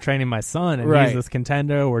find out I'm training my son, and Right. he's this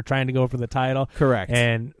contender. We're trying to go for the title." Correct.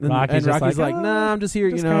 And Rocky's like, "Nah, I'm just here.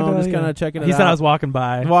 I'm just kind of checking it out." He said I was walking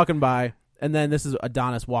by. And then this is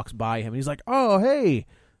Adonis walks by him, and he's like, "Oh, hey,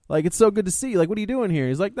 like it's so good to see you. Like, what are you doing here?"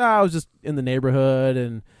 He's like, "Nah, I was just in the neighborhood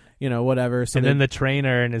and whatever." So and then the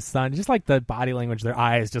trainer and his son, just like the body language, their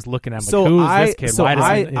eyes just looking at him. So like, who is this kid? So Why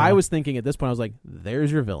does I was thinking at this point, I was like,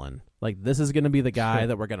 "There's your villain. Like, this is going to be the guy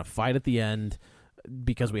that we're going to fight at the end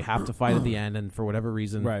because we have to fight at the end, and for whatever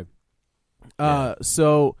reason, Right.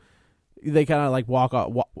 So they kind of like walk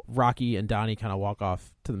off. Rocky and Donnie kind of walk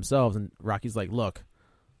off to themselves, and Rocky's like, "Look,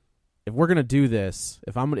 if we're gonna do this,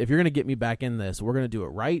 if you're gonna get me back in this, we're gonna do it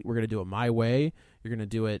right. We're gonna do it my way. You're gonna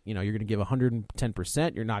do it. You're gonna give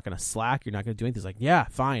 110%. You're not gonna slack. You're not gonna do anything." It's like, "Yeah,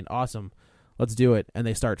 fine, awesome, let's do it." And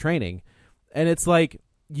they start training, and it's like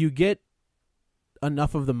you get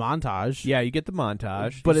enough of the montage. Yeah, you get the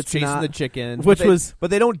montage, but He's it's chasing not- the chickens, which but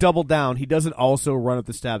they don't double down. He doesn't also run up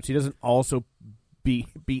the steps. He doesn't also beat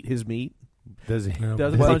his meat. Does he?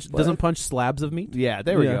 Doesn't punch slabs of meat. Yeah,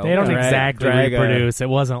 there we go. They don't Drag- exactly drag a- reproduce. It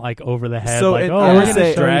wasn't like over the head. So like, it- oh, I we're would gonna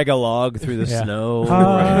say- show you- Drag a log through the Yeah. snow.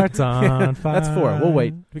 Hearts on fire. That's 4. We'll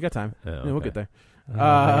wait. We got time. Oh, Yeah, we'll okay. get there. Oh,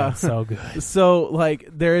 man, so good. So like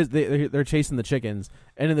they're chasing the chickens,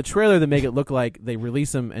 and in the trailer they make it look like they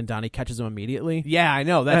release him and Donnie catches him immediately. Yeah, I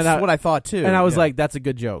know. That's what I thought too. And I was Yeah. like, that's a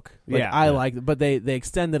good joke. Like, Yeah. I like, but they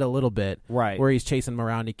extend it a little bit, Right. Where he's chasing him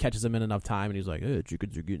around, he catches him in enough time, and he's like,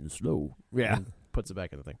 "Chickens are getting slow." Yeah. and puts it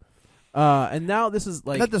back in the thing. And now this is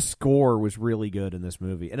I like thought the score was really good in this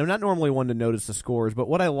movie, and I'm not normally one to notice the scores, but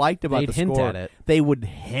what I liked about They'd the hint score, at it. they would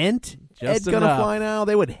hint Just at Gonna enough. Fly Now.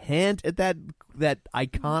 They would hint at that that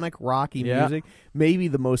iconic Rocky Yeah. music, maybe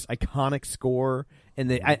the most iconic score. And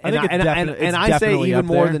I think it's I say definitely even up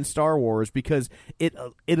more there. than Star Wars because it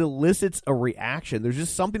elicits a reaction. There's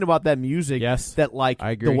just something about that music Yes, that, like,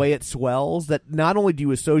 I agree. the way it swells, that not only do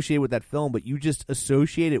you associate with that film, but you just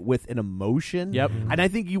associate it with an emotion. Yep. And I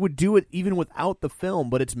think you would do it even without the film,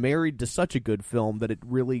 but it's married to such a good film that it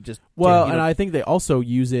really just I think they also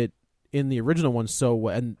use it in the original one,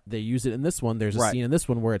 and they use it in this one. There's a Right. scene in this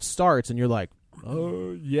one where it starts, and you're like,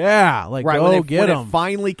 oh yeah, like right, go when get it him.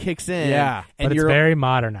 finally kicks in. Yeah. and But it's you're very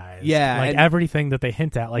modernized. Yeah, like and- everything that they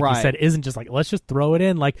hint at, like you Right. said, isn't just like let's just throw it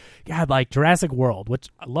in. Like, God, like Jurassic World, which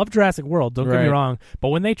I love Jurassic World. Don't get me Right. wrong, but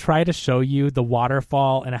when they try to show you the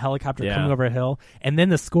waterfall and a helicopter Yeah. coming over a hill, and then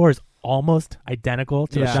the score is almost identical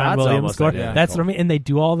to Yeah. the John Shot's Williams almost score. identical. That's what I mean. And they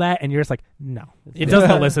do all that, and you're just like, no, it doesn't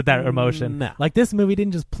elicit that emotion. No. Like this movie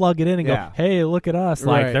didn't just plug it in and Yeah. go, hey, look at us.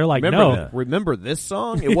 Like Right. they're like, remember, no. remember this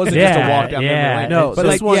song? It wasn't just a Yeah, walk down yeah. memory lane. No, but so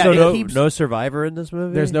like, this one- yeah, so it keeps No survivor in this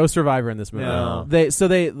movie. There's no survivor in this movie. No.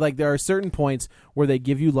 They like there are certain points where they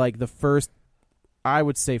give you like the first, I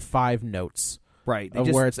would say 5 notes right. They of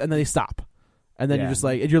just, where it's, and then they stop, and then Yeah. you're just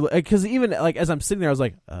like, and you're because even like as I'm sitting there, I was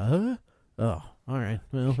like, oh, all right,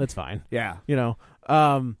 well that's fine, yeah. you know.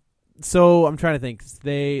 So I'm trying to think.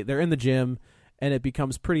 They're in the gym, and it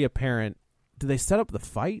becomes pretty apparent. Do they set up the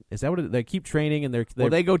fight? Is that what they keep training and they're Well,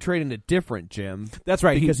 they go train in a different gym. that's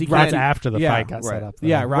right because he That's can't- after the yeah, fight got set right. up.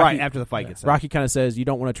 yeah, though. Rocky, right after the fight gets Rocky kind of says you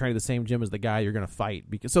don't want to train at the same gym as the guy you're going to fight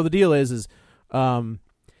because so the deal is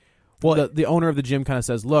well the owner of the gym kind of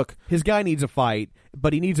says look his guy needs a fight,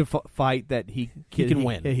 but he needs a fight that he can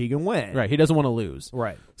win. He can win. right he doesn't want to lose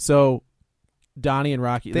Right. so Donnie and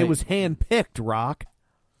Rocky They was handpicked, Rock.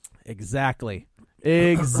 exactly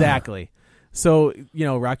so you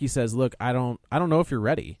know Rocky says look I don't know if you're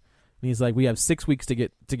ready and he's like we have 6 weeks to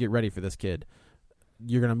get ready for this kid.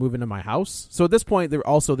 You're going to move into my house. So at this point there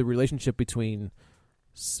also the relationship between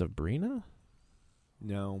Sabrina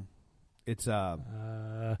No. It's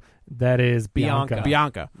that is Bianca.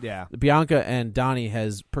 Bianca yeah. Bianca and Donnie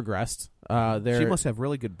has progressed. She must have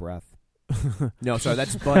really good breath. No, sorry,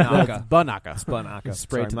 that's Bunaka. Bunaka. Bunaka.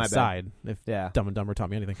 Sprayed to my the bad. side. If Yeah. Dumb and Dumber taught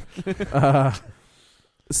me anything.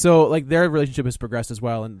 So like their relationship has progressed as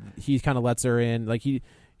well, and he kind of lets her in. Like he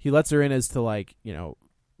lets her in as to like you know,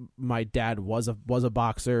 my dad was a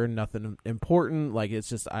boxer, nothing important. Like it's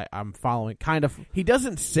just I'm following kind of. He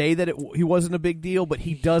doesn't say that he wasn't a big deal, but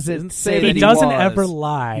he doesn't say say that that He doesn't was. ever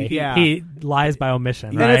lie. Yeah. He lies by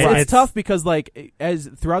omission. And Right? it's tough because like as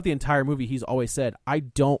throughout the entire movie, he's always said, "I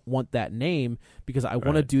don't want that name because I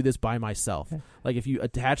want to do this by myself." Like if you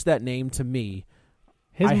attach that name to me.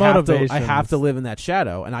 His I motivations. have to live in that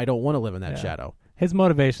shadow, and I don't want to live in that shadow. His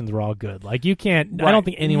motivations were all good. Like you can't. I don't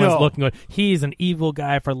think anyone's No. looking good. He's an evil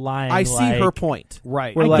guy for lying. I see like, her point.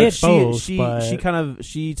 Right. Where I like get she both, she but- she kind of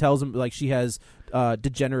she tells him like she has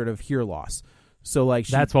degenerative hear loss. So like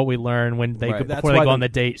she, That's what we learn when they Right. go, That's before they why go the- on the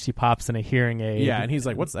date. She pops in a hearing aid. yeah, and he's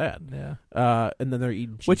like, "What's that?" Yeah. And then they're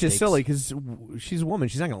eating, Which is cheesesteaks. silly because she's a woman.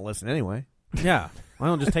 She's not going to listen anyway. Yeah, why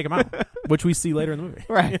don't just take him out? Which we see later in the movie.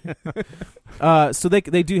 Right. So they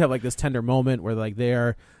do have like this tender moment where like they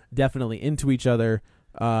are definitely into each other,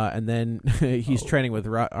 and then he's training with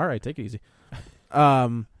all right, take it easy.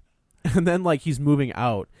 And then like he's moving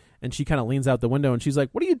out, and she kind of leans out the window, and she's like,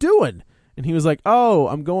 "What are you doing?" And he was like, "Oh,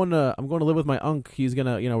 I'm going to live with my uncle. He's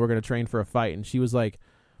gonna, we're gonna train for a fight." And she was like,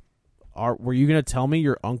 "Were you gonna tell me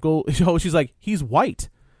your uncle?" Oh, she's like, "He's white."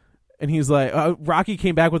 And he's like, Rocky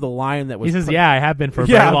came back with a line that was He says, "Yeah, I have been for a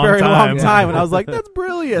yeah, very long time." And I was like, that's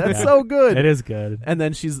brilliant. That's so good. It is good. And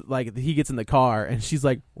then she's like, he gets in the car and she's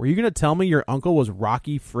like, were you going to tell me your uncle was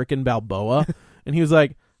Rocky frickin' Balboa? And he was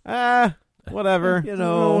like, whatever. You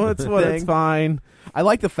know, it's what it's thing. fine. I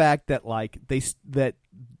like the fact that like they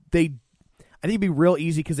I think it'd be real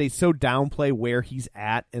easy because they so downplay where he's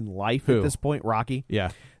at in life Who? at this point, Rocky. Yeah.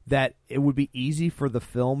 That it would be easy for the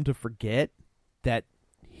film to forget that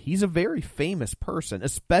he's a very famous person,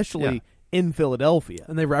 especially in Philadelphia.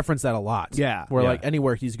 And they reference that a lot. Yeah. Where Yeah. like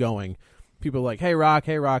anywhere he's going, people are like, hey, Rock,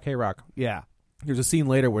 hey, Rock, hey, Rock. Yeah. There's a scene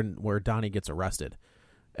later where Donnie gets arrested.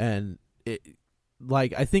 And it,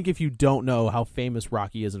 like, I think if you don't know how famous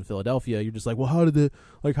Rocky is in Philadelphia, you're just like, well, how did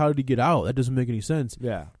he get out? That doesn't make any sense.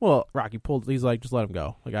 Yeah. Well, Rocky he's like, just let him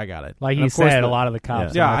go. Like, I got it. Like And he of course said, the- a lot of the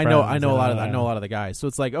cops. Yeah, are my I know friends, a lot and, of a lot of the guys. So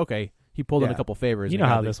it's like, okay, he pulled in a Yeah. couple favors. You know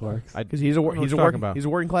how this works. Because he's a what you're talking about.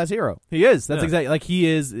 working class hero. He is. That's Yeah. exactly like he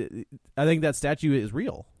is. I think that statue is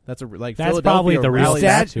real. That's That's Philadelphia probably the real rallies-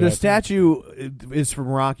 statue. The statue is from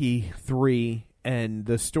Rocky 3, And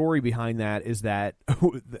the story behind that is that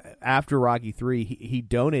after Rocky 3, he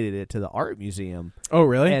donated it to the art museum. Oh,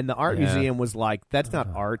 really? And the art museum was like, "That's not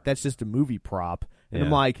art. That's just a movie prop." And I'm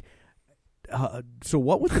like, so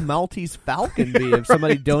what would the Maltese Falcon be if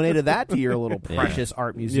somebody donated that to your little precious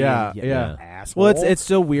art museum? Yeah. Asshole. Well, it's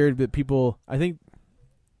so weird that I think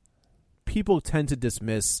people tend to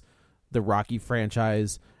dismiss the Rocky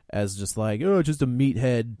franchise as just like, oh, just a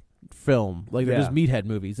meathead film. Like they're just meathead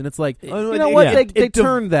movies, and it's like, you know what? They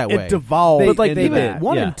turned that way. It devolved. But like even that.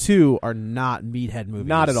 1 and 2 are not meathead movies.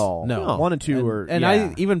 Not at all. No. 1 and 2 are. And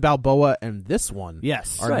I even Balboa and this one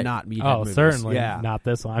are not meathead movies. Certainly not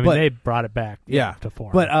this one. I mean, they brought it back to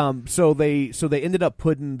form. But so they ended up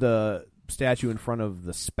putting the statue in front of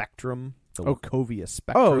the Spectrum, the Wachovia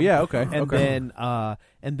Spectrum. Oh yeah, okay.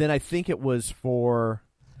 And then I think it was for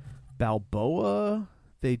Balboa.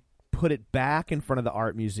 They put it back in front of the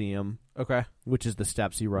art museum. Okay. Which is the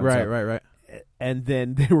steps he runs up. Right. And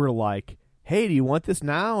then they were like, "Hey, do you want this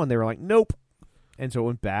now?" And they were like, "Nope." And so it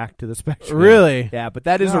went back to the Spectrum. Really? Yeah, but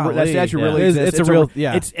that statue really exists. It's a real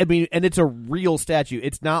it's a real statue.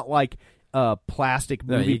 It's not like a plastic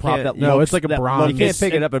movie prop that No, looks, it's like a bronze. You can't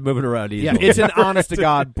pick it up and move it around easily. Yeah, it's an honest to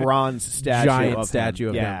God bronze statue, giant statue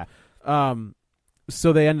of him.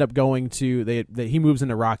 So they end up going to he moves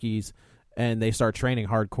into Rockies, and they start training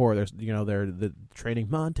hardcore. There's they're the training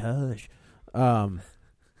montage.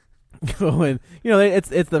 Going, it's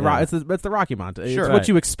the Rocky montage. Sure. It's what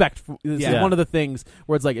you expect. It's one of the things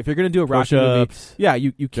where it's like if you're going to do a Rocky movie,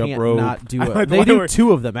 you can't rope. not do it. They do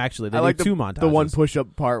 2 of them actually. They like do 2 montages. The one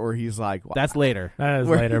push-up part where he's like, that's later. That is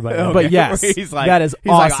later, but yes, he's like, that is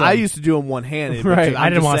he's awesome. Like, I used to do them one-handed. Right. I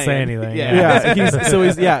didn't want to say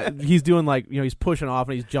anything. He's doing like he's pushing off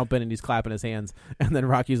and he's jumping and he's clapping his hands, and then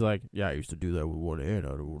Rocky's like, "Yeah, I used to do that with one hand.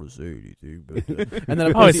 I don't want to say anything." But, and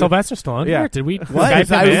then is Sylvester Stallone here? Did we?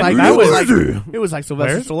 What? It was like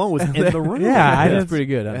Sylvester Stallone was in the room. Yeah, that's pretty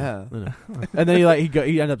good. Yeah. And then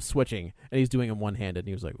he ended up switching and he's doing him one-handed and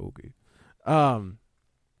he was like, okay.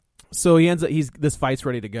 So this fight's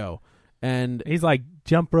ready to go. And he's like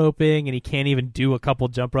jump roping, and he can't even do a couple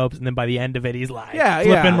jump ropes. And then by the end of it, he's like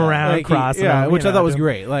flipping him around, crossing him, which I thought was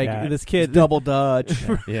great. Like this kid, double dutch.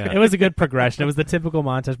 It was a good progression. It was the typical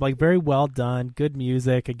montage, but like very well done, good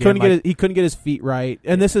music. Again, he couldn't get his feet right,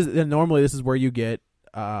 and normally this is where you get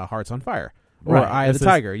Hearts on Fire or Eye of the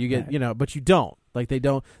Tiger. You get but you don't. Like they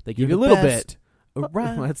give you a little bit.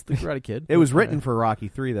 Right. That's the Karate Kid. It was written for Rocky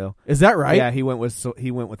 3, though. Is that right? Yeah, he went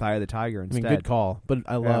with Eye of the Tiger instead. I mean, good call. But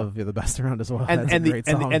I love You're the Best around as well. And That's a great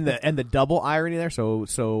song. And the double irony there. So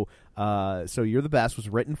You're the Best was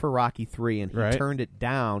written for Rocky 3, and he turned it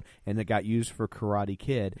down, and it got used for Karate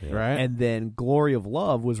Kid. Yeah. Right. And then Glory of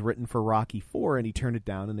Love was written for Rocky 4, and he turned it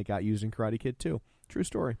down, and it got used in Karate Kid 2. True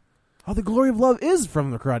story. Oh, the Glory of Love is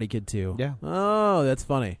from the Karate Kid 2. Yeah. Oh, that's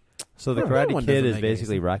funny. So the Karate Kid is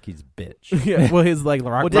basically Rocky's bitch. Yeah, well, his like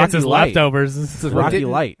Rocky his leftovers. This is Rocky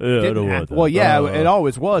Light. I don't want that. Well, yeah, it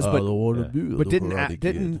always was, but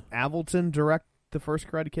didn't Avildsen direct the first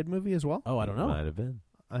Karate Kid movie as well? Oh, I don't know. Might have been.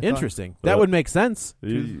 Interesting. That would make sense.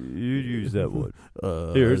 You use that one.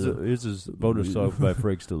 Here's a bonus song by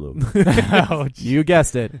Frank Stallone. Oh, you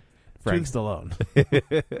guessed it. Frank Stallone.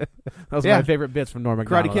 That was one of my favorite bits from Norm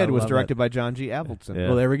Macdonald. Karate Kid was directed by John G. Avildsen. Yeah.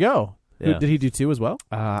 Well, there we go. Yeah. Did he do 2 as well?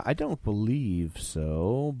 I don't believe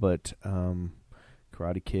so, but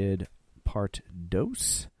Karate Kid Part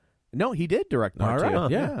Dos? No, he did direct Part 2.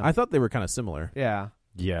 Right. Yeah. I thought they were kind of similar. Yeah.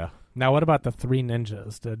 Yeah. Now, what about the 3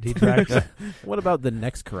 Ninjas? Did he direct? What about the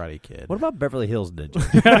next Karate Kid? What about Beverly Hills Ninja?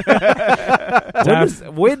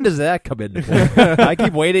 when does that come into play? I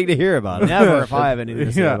keep waiting to hear about it. Never if I have anything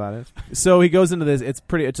to say about it. So he goes into this. It's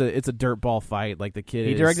a dirt ball fight. Like the kid.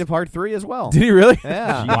 He directed Part 3 as well. Did he really?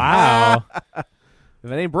 Yeah. Wow. If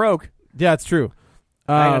it ain't broke. Yeah, it's true.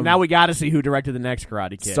 Now we got to see who directed the next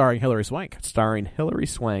Karate Kid. Starring Hilary Swank. Starring Hilary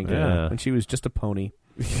Swank. Yeah. When she was just a pony.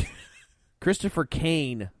 Christopher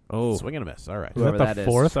Kane. Oh, swing and a miss. All right. Is that the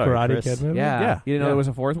 4th Karate Kid movie? Yeah. You didn't know there was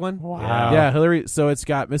a 4th one? Wow. Yeah, Hillary. So it's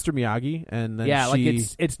got Mr. Miyagi, and then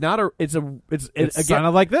it's not a it's again, kind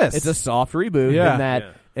of like this. It's a soft reboot.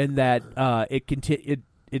 In that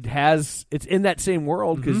it's in that same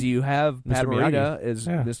world because you have Pat Morita as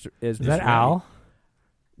Mr. Is that Al?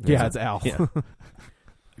 Yeah, it's Al. Yeah.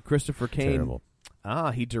 Christopher Kane. Terrible.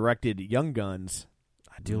 He directed Young Guns.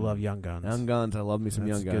 I do love Young Guns. Young Guns. I love me some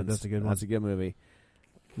Young Guns. That's a good one. That's a good movie.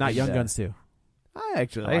 Not Young Guns 2. I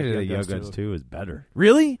actually I like think Young Young Guns Guns 2. 2 is better.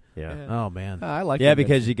 Really? Yeah. Oh man. I like Yeah, Young Guns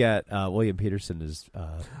because 2. you got William Peterson as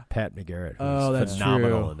Pat McGarrett. Oh, Who's that's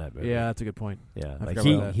phenomenal true. in that movie. Yeah, that's a good point. Yeah, I like forgot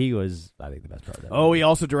about that. he was, I think, the best part of that. Oh, movie. he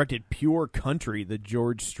also directed Pure Country, the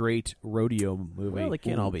George Strait rodeo movie. Well, they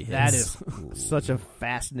can't all be his. That is such a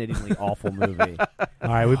fascinatingly awful movie. All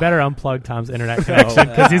right, we better unplug Tom's internet connection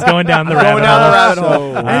because he's going down the Going rabbit down the hole. rabbit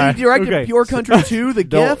hole. All And he directed okay. Pure Country 2, The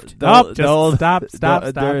Gift. Oh, just stop.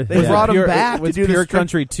 They Yeah. brought him Pure- back to with do Pure this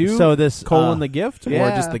Country 2. So this colon the gift, or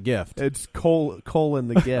yeah. just the gift? It's colon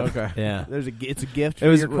The Gift. Okay. Yeah. It's a gift. It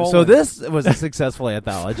was for your colon. so. This was a successful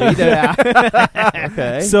anthology.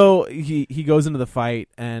 Okay. So he goes into the fight,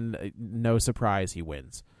 and no surprise, he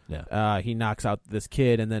wins. Yeah. He knocks out this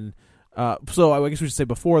kid, and then so I guess we should say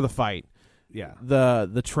before the fight, Yeah.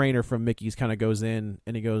 the trainer from Mickey's kind of goes in,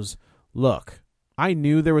 and he goes, "Look, I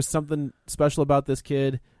knew there was something special about this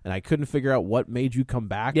kid, and I couldn't figure out what made you come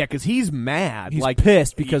back." Yeah, because he's mad. He's like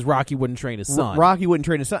pissed because Rocky wouldn't train his son. Rocky wouldn't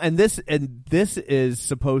train his son, and this is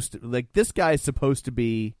supposed to this guy is supposed to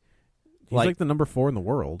be He's like the number 4 in the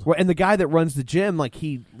world. and the guy that runs the gym,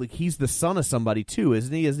 he's the son of somebody too,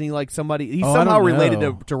 isn't he? Isn't he like somebody? He's Oh, I somehow don't related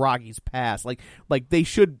know. to Rocky's past. Like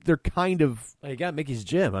they're kind of Well, you got Mickey's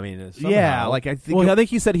gym. I mean, yeah. Like I think. Well, I think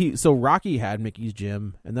he said so Rocky had Mickey's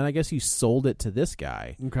gym, and then I guess he sold it to this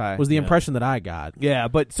guy. Okay. Was the impression that I got. Yeah,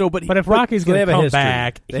 but if Rocky's so they going have to a come history.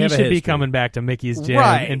 back, They he have a should be history. coming back to Mickey's gym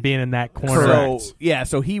Right. and being in that corner.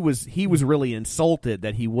 So he was really insulted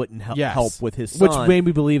that he wouldn't Yes. help with his son, Which made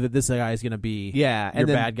me believe that this guy is going to be Yeah, your and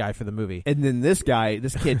then- bad guy for the movie. And then this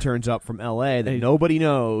kid turns up from L.A. that nobody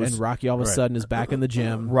knows, And Rocky all of a sudden is back in the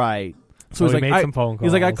gym. right? So he's he like, made some phone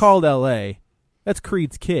He's like, I calls. called L.A. That's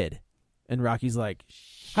Creed's kid. And Rocky's like,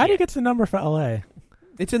 How do you get the number for LA?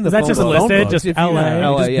 It's in the Is that phone just book. listed? Book. Just If you LA?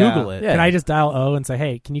 know, just yeah. Google it. Can I just dial O and say,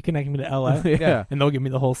 hey, can you connect me to LA? Yeah. And they'll give me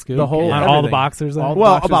the whole scoop The whole- on all the everything. boxers. All and- the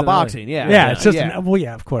Well, boxers about in LA. boxing, yeah. yeah, it's just yeah. well,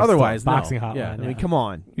 yeah, of course. Otherwise, it's a boxing no. hotline. Yeah. I mean, come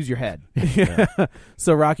on, use your head.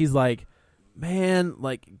 So Rocky's like, man,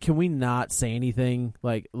 like, can we not say anything?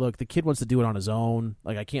 Like, look, the kid wants to do it on his own.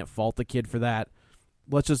 Like, I can't fault the kid for that.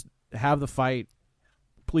 Let's just have the fight.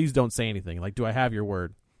 Please don't say anything. Like, do I have your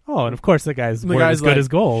word? Oh, and of course the guy's The word guy's is good like, as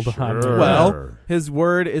gold. Sure. Well, his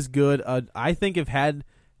word is good. I think if had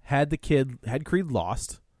Creed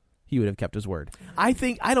lost, he would have kept his word. I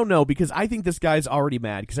don't know, because I think this guy's already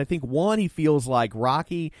mad, because I think, one, he feels like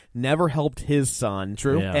Rocky never helped his son.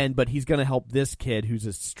 True. Yeah. But he's going to help this kid who's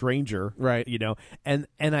a stranger. Right. You know, and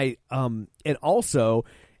also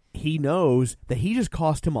he knows that he just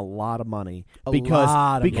cost him a lot of money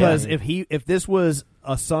because money. if this was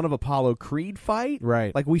a Son of Apollo Creed fight,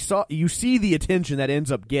 Right. like you see the attention that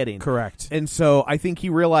ends up getting. Correct. And so I think he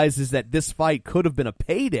realizes that this fight could have been a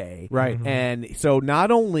payday. Right. And so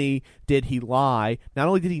not only did he lie, not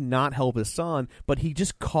only did he not help his son, but he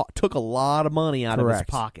just took a lot of money out of his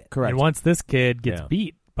pocket. Correct. And once this kid gets Yeah.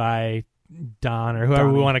 beat by Don or whoever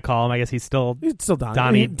we Donnie. want to call him, I guess he's still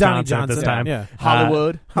Donnie Johnson at this time. Yeah.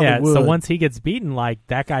 Hollywood. Yeah, so Hollywood. once he gets beaten, like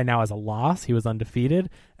that guy now has a loss. He was undefeated,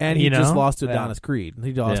 And he you know? just lost to Yeah. Adonis Creed.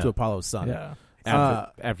 He lost Yeah. to Apollo's son. Yeah.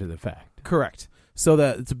 After the fact. Correct. So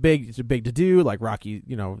that it's a big to do. Like Rocky,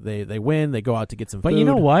 they win. They go out to get some But food. you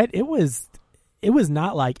know what? It was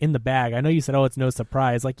not like in the bag. I know you said, "Oh, it's no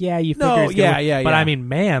surprise." Like, yeah, you figure. No, he's gonna yeah, win. But yeah. I mean,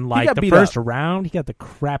 man, like got the beat first up. round, he got the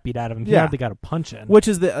crap beat out of him. He Yeah. hardly got a punch in. Which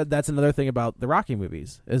is that's another thing about the Rocky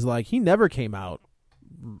movies is like he never came out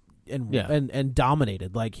and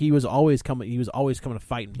dominated. Like he was always coming. He was always coming to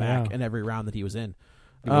fighting back Yeah. in every round that he was in.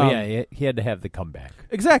 Well, yeah, he had to have the comeback.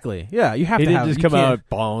 Exactly. Yeah, you have He to didn't have. just you come can't- out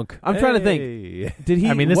bonk. I'm trying to think. Hey. Did he?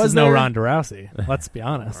 I mean, this was is no there- Ronda Rousey. Let's be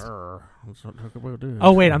honest.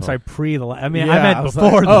 Oh wait, I'm sorry. I mean, Yeah, I meant was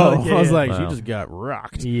before. Like, though. I was Yeah. like, Wow. she just got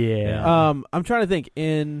rocked. Yeah. I'm trying to think.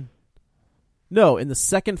 In the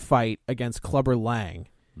second fight against Clubber Lang,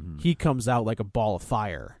 he comes out like a ball of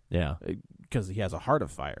fire Yeah. because he has a heart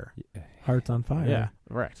of fire. Hearts on fire. Yeah,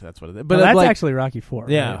 right. That's what it is. But But that's like, actually Rocky 4.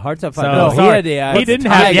 Yeah, right? Hearts on So- Fire. No, he sorry. had the eye. He of the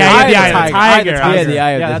didn't have tiger. the eye of the tiger. tiger. He had the eye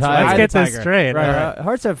of Yeah, the that's tiger. right. Let's Eye get of the this tiger. straight. Right, All right.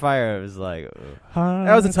 Hearts on Fire was like,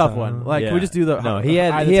 that was a tough one. Like, Yeah. can we just do the? No, he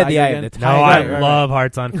had Eye of the tiger eye of again? the No, tiger. I love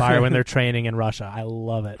Hearts on Fire when they're training in Russia. I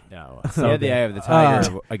love it. No, he had the eye of the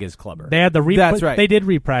tiger against Clubber. They had the That's right. They did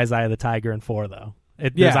reprise Eye of the Tiger in 4 though.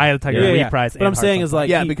 There's Eye of the Tiger Yeah. reprise. But I'm and saying Hearts is on like,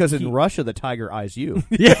 yeah, he- because he- in Russia the tiger eyes you.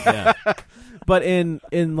 Yeah. but in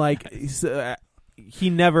like he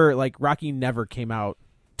never like Rocky never came out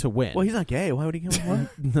to win. Well, he's not gay. Why would he come? What?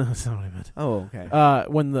 no, that's not what I meant. Oh, okay.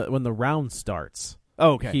 When the round starts,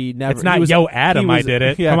 Oh, okay. he never. It's not he was, Yo Adam, he was- I did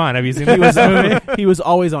it. yeah. Come on, have you seen He was this movie? he was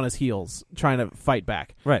always on his heels trying to fight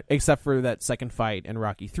back. Right. Except for that second fight in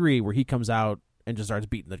Rocky 3 where he comes out and just starts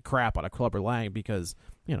beating the crap out of Clubber Lang because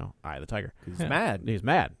Eye of the Tiger. He's mad. He's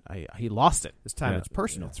mad. He lost it This time. It's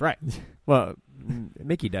personal. That's right. Well,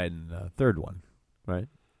 Mickey died in the third one, right?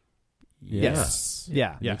 Yes.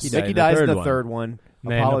 Yeah. Yes. Mickey dies in the third one.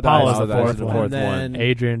 And then Apollo Apollo's dies the in the fourth fourth one. one. And then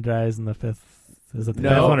Adrian dies in the fifth. Is it the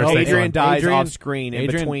fifth No, one or sixth Adrian one? dies Adrian- off screen in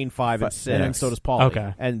Adrian- between 5 and 6. and then so does Paulie.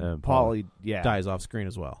 Okay. And Paulie Paulie, dies off screen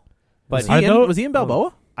as well. But Was he in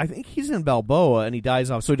Balboa? I think he's in Balboa, and he dies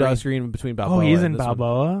off So he screen. dies screen between Balboa. Oh, he's and in this one.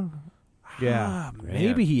 Balboa. Yeah.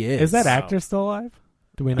 Maybe he is. Is that actor still alive?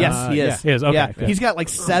 Do we know? Yes, he is. He is. Okay. Yeah, good. he's got like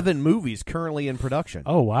 7 movies currently in production.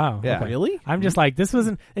 Oh wow. Yeah. Okay. Really? I'm just like this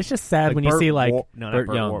wasn't. It's just sad Like when you Burt see like Wa- no, not Burt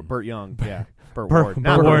Burt Young. Ward. Burt Young. Yeah. Burt Burt Ward.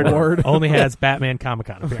 Not Ward Burt Ward. only has Batman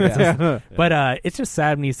Comic-Con appearances. But it's just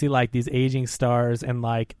sad when you see like these aging stars and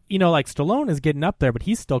like like Stallone is getting up there, but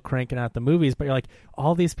he's still cranking out the movies. But you're like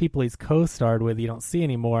all these people he's co-starred with, you don't see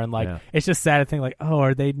anymore, and like it's just sad to think like, oh,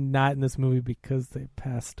 are they not in this movie because they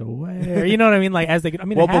passed away? Or, you know what I mean? Like as they, Well,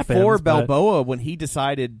 it happens, before but- Balboa, when he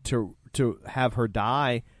decided to have her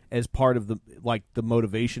die as part of the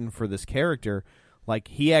motivation for this character, like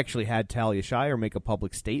he actually had Talia Shire make a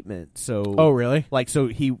public statement. So Oh, really? like so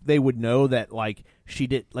they would know that like she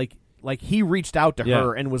did like he reached out to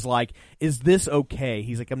her and was like, is this okay?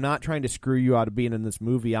 He's like, I'm not trying to screw you out of being in this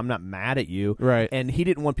movie. I'm not mad at you. Right. And he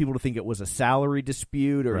didn't want people to think it was a salary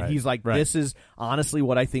dispute or he's like, this is honestly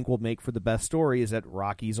what I think will make for the best story is that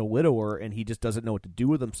Rocky's a widower and he just doesn't know what to do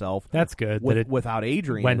with himself. That's good that it without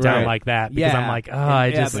Adrian. went down like that because I'm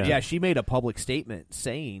like, she made a public statement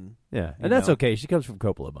saying, and that's okay. She comes from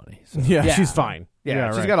Coppola money. So. Yeah, she's fine. she's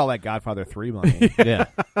right. got all that Godfather 3 money. Yeah.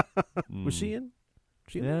 Was she in?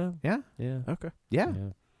 Yeah. Yeah. Okay. Yeah. All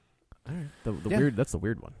right. The weird. That's the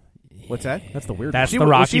weird one. What's that? That's the weird. That's one. the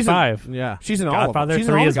Rocky she's in- 5. Yeah. She's in all of them. Godfather She's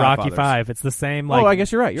in 3 all is the Rocky Godfathers. 5. It's the same. Like, Oh, I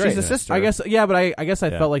guess you're right. You're She's right. a sister. I guess. Yeah, but I guess I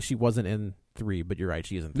Yeah. felt like she wasn't in 3, but you're right.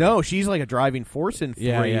 She isn't. No, she's like a driving force in 3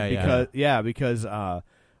 Yeah. because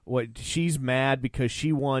what she's mad because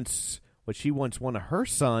she wants one of her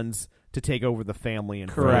sons to take over the family in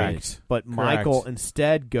 3. Correct. But Michael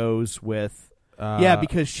instead goes with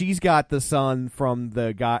because she's got the son from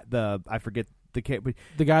the guy I forget the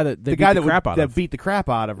guy that the guy that beat the crap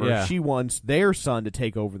out of her. Yeah. She wants their son to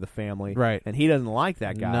take over the family, Right. And he doesn't like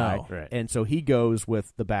that guy, No. Right. And so he goes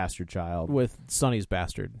with the bastard child, with Sonny's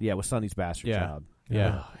bastard. yeah, with Sonny's bastard Yeah. child,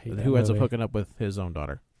 Yeah. I hate that Who ends up movie. hooking up with his own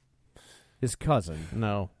daughter? his cousin,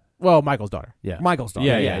 No. Well, Michael's daughter. Yeah. Michael's daughter.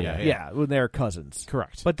 Yeah. When they're cousins,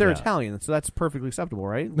 Correct. but they're Yeah. Italian, so that's perfectly acceptable,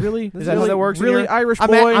 right? Really? Is that how that works? in Really, your- Irish I'm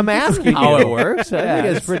boy? I'm asking How you. it works? I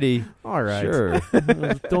think it's pretty. All right. Sure.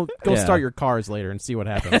 Don't go Yeah. start your cars later and see what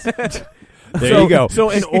happens. There you go.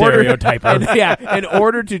 So in order, Stereotyper. in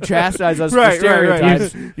order to chastise us Right, for right, right.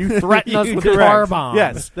 stereotypes, you threaten us with Correct. car bombs.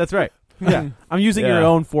 Yes, that's right. Yeah, I'm using your Yeah.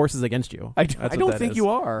 own forces against you. I That's what don't that think is. you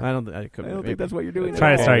are. I don't. I I don't think that's what you're doing.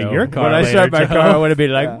 Try at to all. start your car. When I later, start my Joe. car, I want to be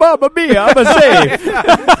like, Mamma Mia, I'm a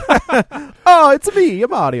safe. Oh, it's me.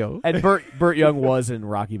 I'm Audio. And Burt Young was in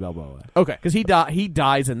Rocky Balboa Okay, because he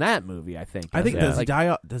dies in that movie. I think. I think doesn't does he? he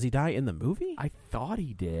die? Does he die in the movie? I thought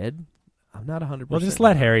he did. I'm not 100%. Well, just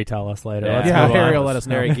let Harry tell us later. Yeah. Let's Yeah, move Harry on. will let us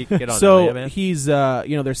know. Harry, get on that, So man. he's,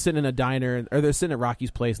 they're sitting in a diner, or they're sitting at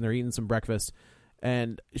Rocky's place, and they're eating some breakfast.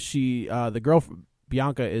 And she, the girl,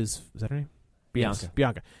 Bianca, is that her name? Bianca. Yes,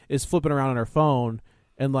 Bianca is flipping around on her phone,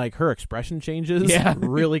 and like her expression changes,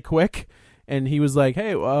 really quick. And he was like,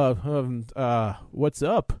 "Hey, what's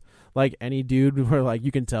up?" Like any dude, where like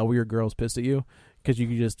you can tell where your girl's pissed at you because you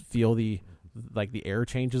can just feel the air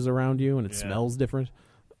changes around you, and it smells different.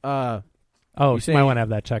 Oh, You you saying- might want to have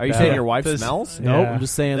that checked Are you out. saying your wife Does- smells? No, Yeah. I'm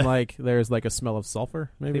just saying like there's like a smell of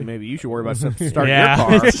sulfur. Maybe Maybe. maybe you should worry about starting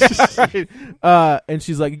Yeah. your car. And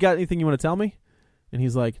she's like, "You got anything you want to tell me?" And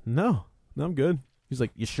he's like, "No, I'm good." He's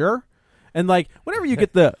like, "You sure?" And like, whenever you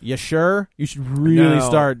get the "you sure," you should really No.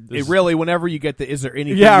 start. It really, whenever you get the, is there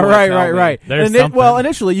anything? Yeah, you wanna right, tell right, me? right. There's And well, something.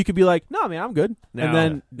 initially you could be like, "No, man, I'm good." No, And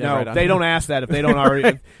then no, right on. they don't ask that if they don't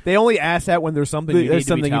already. They only ask that when there's something you There's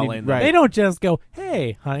need to be something you need- telling. right. They don't just go,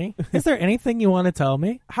 "Hey, honey, is there anything you want to tell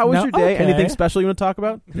me? How was No? your day? Okay. Anything special you want to talk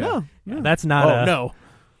about? Yeah. No. That's not a. no.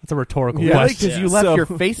 That's a rhetorical Yeah. question. because you left So- your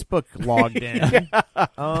Facebook logged in.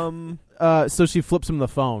 So she flips him the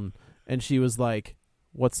phone, and she was like,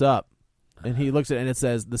 "What's up?" And he looks at it, and it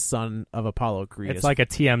says, "The son of Apollo Creed." It's like a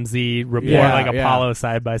TMZ report, Yeah, like yeah. Apollo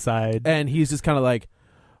side by side. And he's just kind of like,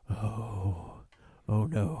 oh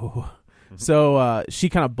no. So she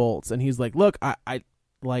kind of bolts, and he's like, "Look,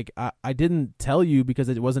 I didn't tell you because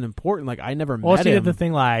it wasn't important. Like I never Well, met she him." did the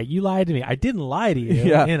thing like, "You lied to me. I didn't lie to you."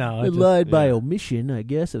 Yeah. You know, I it just- lied by yeah. omission, I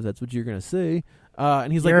guess, if that's what you're gonna say.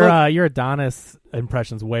 And he's like, your Adonis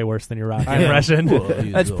impression's way worse than your Rocky impression.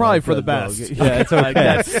 That's probably for the best. Yeah, it's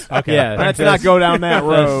okay. Okay. Yeah, Let's not go down that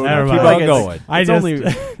road. Never Keep mind. on going.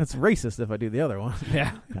 It's racist if I do the other one.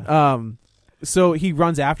 Yeah. So he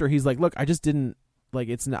runs after. He's like, look, I just didn't. Like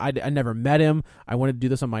I never met him. I wanted to do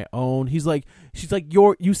this on my own. She's like,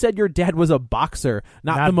 you said your dad was a boxer,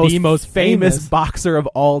 not the most famous boxer of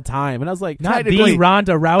all time. And I was like, not the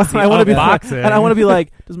Ronda Rousey I want to be boxing. and I want to be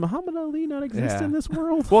like, does Muhammad Ali not exist in this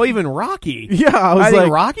world? Well, even Rocky. Yeah, I think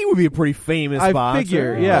Rocky would be a pretty famous I boxer.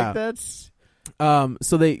 figure, yeah. Like, that's.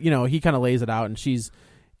 So they, he kind of lays it out, and she's.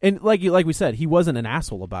 And like we said, he wasn't an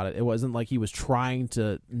asshole about it. It wasn't like he was trying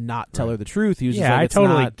to not tell her the truth. He was just like, I it's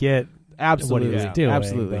totally not, get absolutely what he was doing.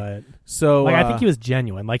 Absolutely. But, so I think he was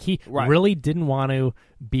genuine. Like he really didn't want to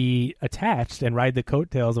be attached and ride the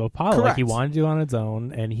coattails of Apollo. Correct. Like he wanted to do it on his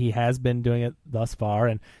own, and he has been doing it thus far.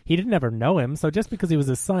 And he didn't ever know him, so just because he was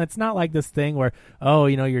his son, it's not like this thing where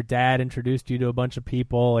your dad introduced you to a bunch of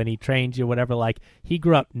people and he trained you, whatever. Like he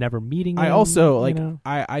grew up never meeting him. I also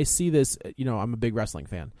I see this. I'm a big wrestling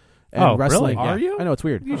fan. And wrestling, really? Are you? I know it's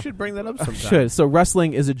weird. You should bring that up sometime. Should. So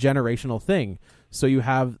wrestling is a generational thing. So you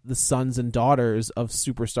have the sons and daughters of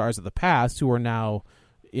superstars of the past who are now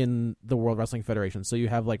in the World Wrestling Federation. So you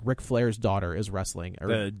have like Ric Flair's daughter is wrestling.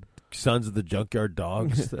 The Sons of the Junkyard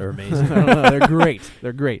Dogs. They're amazing. I don't know. They're great.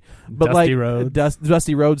 They're great. But Dusty Rhodes.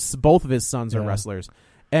 Dusty Rhodes, both of his sons are wrestlers.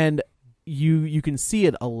 And you can see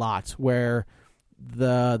it a lot where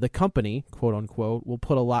the company, quote unquote, will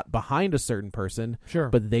put a lot behind a certain person, sure,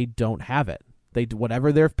 but they don't have it.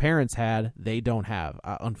 Whatever their parents had, they don't have.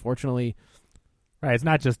 Unfortunately, right? It's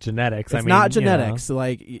not just genetics. It's not genetics.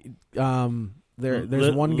 Like,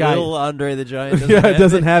 there's one guy, little Andre the Giant.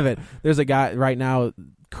 Doesn't have it. There's a guy right now,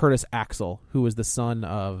 Curtis Axel, who is the son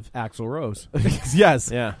of Axl Rose.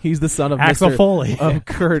 Yes, yeah, he's the son of Axel Foley, of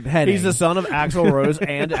Kurt Hennig. He's the son of Axl Rose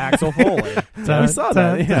and Axel Foley. We saw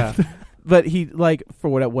that. Yeah. But he, like, for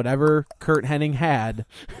whatever Kurt Hennig had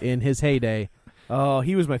in his heyday. Oh,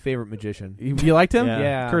 he was my favorite magician. You liked him?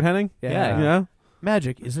 Yeah. Kurt Hennig? Yeah. Yeah.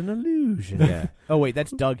 Magic is an illusion. Yeah. Oh, wait,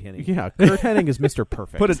 that's Doug Hennig. Yeah, Kurt Hennig is Mr.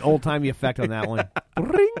 Perfect. Put an old-timey effect on that one.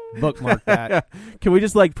 Bookmark that. Can we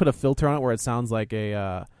just, like, put a filter on it where it sounds like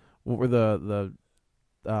a, what were the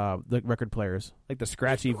record players? Like the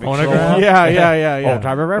scratchy phonograph? Yeah.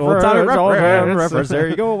 Old-timey reference. There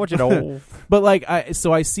you go. What you know. But, like,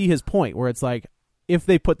 I see his point where it's like, if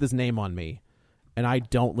they put this name on me and I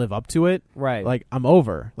don't live up to it, right? Like, I'm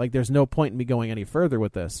over. Like, there's no point in me going any further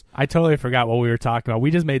with this. I totally forgot what we were talking about.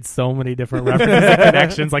 We just made so many different references and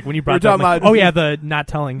connections. Like when you brought up, about, the not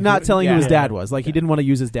telling who his dad was. Like, he didn't want to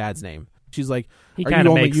use his dad's name. She's like, are you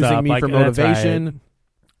only using me for motivation? Right.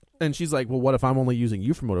 And she's like, well, what if I'm only using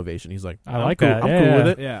you for motivation? He's like, I like cool. that. I'm cool with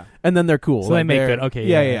it. Yeah. And then they're cool. So like, they make good. Okay.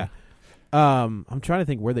 Yeah. I'm trying to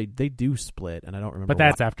think where they do split, and I don't remember. But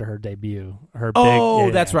that's after her debut.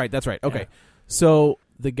 That's right. Okay. Yeah. So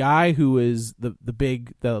the guy who is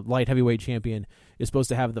the light heavyweight champion is supposed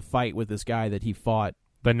to have the fight with this guy that he fought.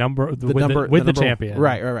 The champion.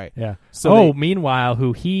 Right. Yeah. So meanwhile,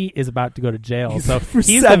 who he is about to go to jail. So for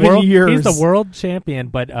he's 7 years. He's the world champion,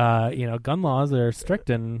 but gun laws are strict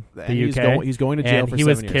in the UK. He's going to jail for 7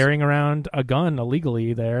 years. He was carrying around a gun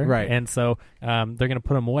illegally there. Right. And so they're going to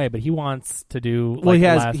put him away, but he wants to do he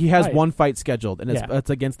has fight. one fight scheduled, and it's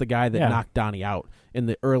against the guy that knocked Donnie out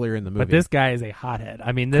earlier in the movie. But this guy is a hothead.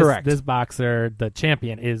 I mean, this boxer, the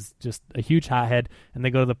champion, is just a huge hothead, and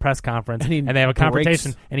they go to the press conference, and they have a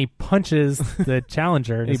confrontation, and he punches the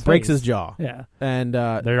challenger in he his breaks face. his jaw. Yeah. And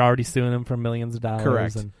they're already suing him for millions of dollars.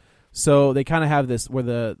 Correct. So they kind of have this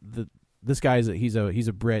where this guy's he's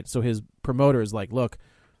a Brit, so his promoter is like, look,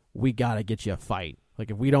 we got to get you a fight. Like,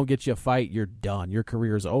 if we don't get you a fight, you're done. Your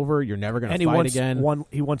career's over. You're never going to fight again.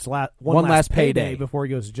 He wants one last payday before he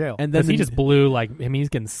goes to jail. And then he just blew he's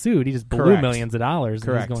getting sued. He just blew millions of dollars.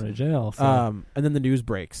 Correct. And he's going to jail. So. And then the news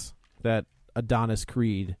breaks that Adonis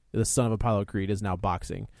Creed, the son of Apollo Creed, is now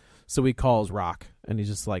boxing. So he calls Rock, and he's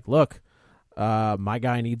just like, look, my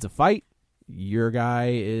guy needs a fight. Your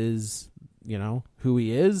guy is, who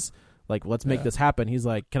he is. Like, let's make this happen. He's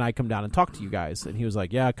like, can I come down and talk to you guys? And he was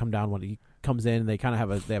like, yeah, come down. When he comes in, they kind of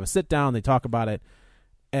have a sit down. They talk about it,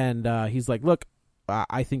 and he's like, look,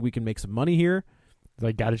 I think we can make some money here.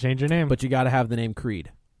 Like, got to change your name, but you got to have the name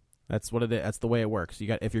Creed. That's what it is. That's the way it works.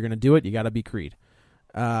 If you're gonna do it, you got to be Creed.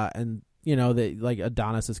 And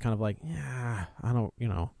Adonis is kind of like, yeah, I don't. He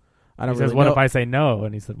says, really what know. if I say no?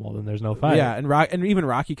 And he said, well, then there's no fight. Yeah, and even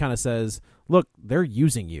Rocky kind of says, look, they're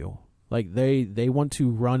using you. Like, they want to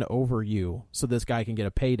run over you so this guy can get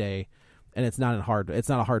a payday, and it's not a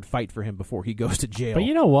hard fight for him before he goes to jail. But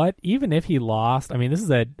you know what? Even if he lost, I mean, this is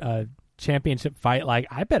a championship fight, like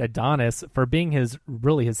I bet Adonis, for being his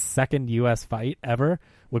second U.S. fight ever,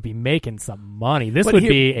 would be making some money. This would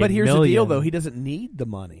be But here's the deal, though. $1 million. He doesn't need the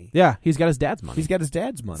money. Yeah, he's got his dad's money. He's got his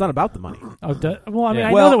dad's money. It's not about the money. Oh, well, I mean, Yeah.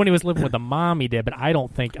 I know that when he was living with the mom, he did, but I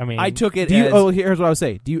don't think. I mean, I took it Do you, as... oh, here's what I would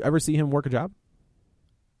say. Do you ever see him work a job?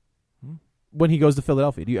 When he goes to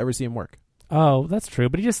Philadelphia, do you ever see him work? Oh, that's true.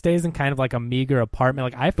 But he just stays in kind of like a meager apartment.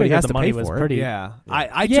 Like I But he figured has the to money pay was for it. pretty. Yeah.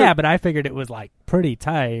 But I figured it was like pretty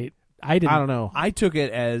tight. I don't know. I took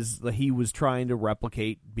it as he was trying to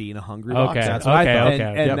replicate being a hungry Okay, boxer. That's what I thought. okay.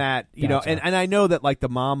 And Yep. that, you know, Gotcha. and I know that like the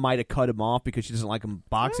mom might have cut him off because she doesn't like him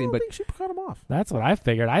boxing, I don't but think she cut him off. That's what I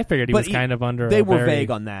figured. I figured he But was kind of under. they a were very,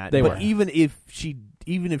 vague on that. They but were. even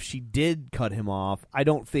if she did cut him off, I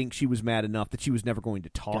don't think she was mad enough that she was never going to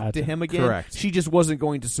talk Gotcha. to him again. Correct. She just wasn't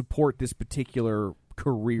going to support this particular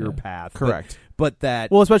career path. Correct. But that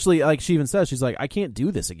Well, especially like she even says, she's like, I can't do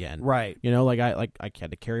this again. right. You know, I had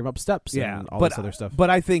to carry him up steps. Yeah. and all but this other stuff. But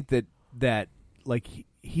I think that like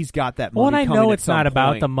he's got that money. Well, and I coming know at it's some not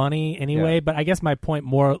about point. the money anyway. Yeah. But I guess my point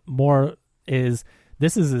more is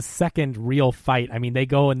this is his second real fight. I mean, they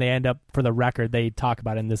go and they end up, for the record, they talk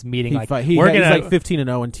about it in this meeting. he's like 15-0 in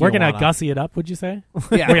Tijuana. We're gonna gussy it up. Would you say?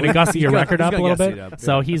 Yeah. We're gonna gussy your He's gonna- record he's up a gonna little gussy bit. it up,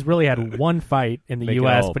 So yeah. he's really had one fight in the Make it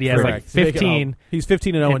U.S., all but he has like correct. Make it 15. He's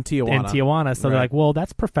 15-0 in Tijuana. In Tijuana, so they're Right. like, well,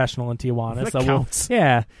 that's professional in Tijuana. That So counts.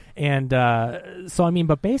 yeah, and so I mean,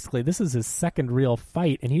 but basically, this is his second real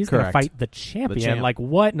fight, and he's going to Correct. fight the champion. champ. Like,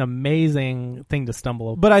 what an amazing thing to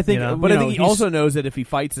stumble. But I think, you know? But I think he he's- also knows that if he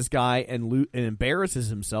fights this guy and embarrasses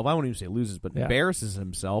himself, I won't even say loses, but Yeah. embarrasses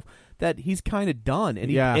himself, that he's kind of done, and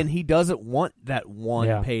Yeah. he doesn't want that one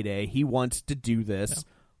Yeah. payday. He wants to do this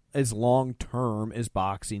as long term as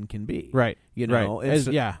boxing can be. right. You know, right. it's-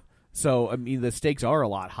 Yeah. So I mean, the stakes are a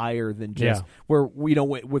lot higher than just Yeah. where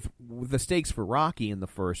with the stakes for Rocky in the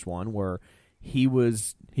first one, where he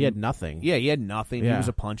He had nothing. Yeah, he had nothing. He Yeah. was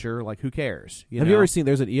a puncher. Like, who cares? Have you ever seen?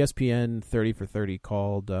 There's an ESPN 30 for 30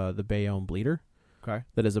 called the Bayonne Bleeder. Okay.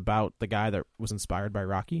 That is about the guy that was inspired by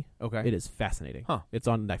Rocky. Okay. It is fascinating. Huh. It's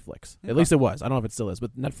on Netflix. Okay. At least it was. I don't know if it still is,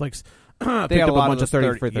 but Netflix picked got a up a lot of bunch of those 30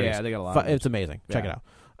 30 for 30s. yeah, they got a lot of those. It's amazing. Check Yeah. it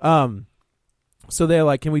out. So they're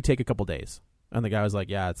like, can we take a couple days? And the guy was like,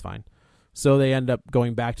 yeah, it's fine. So they end up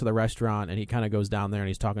going back to the restaurant, and he kind of goes down there, and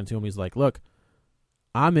he's talking to him. He's like, look,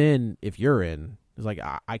 I'm in if you're in. He's like,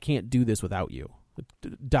 I can't do this without you.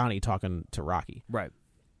 Donnie talking to Rocky. Right.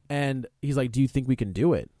 And he's like, do you think we can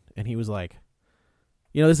do it? And he was like,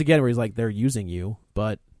 you know, this again where he's like, they're using you,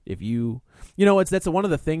 but if you know, that's one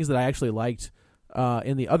of the things that I actually liked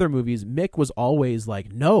in the other movies. Mick was always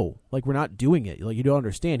like, no, like, we're not doing it. Like, you don't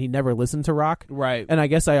understand. He never listened to Rock. Right. And I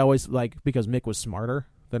guess I always because Mick was smarter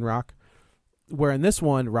than Rock. Where in this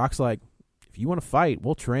one, Rock's like, if you want to fight,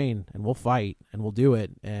 we'll train and we'll fight and we'll do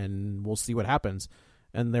it and we'll see what happens.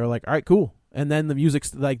 And they were like, all right, cool. And then the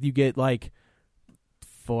music's like, you get like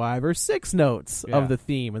 5 or 6 notes Yeah. of the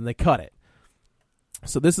theme, and they cut it.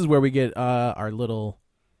 So this is where we get our little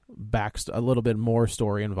a little bit more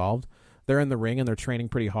story involved. They're in the ring and they're training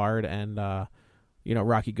pretty hard, and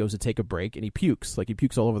Rocky goes to take a break and he pukes. Like, he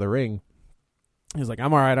pukes all over the ring. He's like,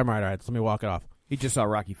 I'm all right. So let me walk it off. He just saw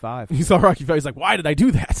Rocky 5. He saw Rocky 5. He's like, why did I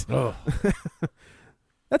do that? Oh.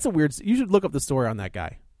 That's a weird. You should look up the story on that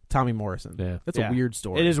guy, Tommy Morrison. Yeah. That's Yeah. a weird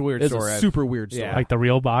story. It is a weird It's story. a super weird story. Yeah. Like the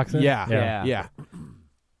real boxer. Yeah.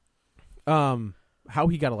 How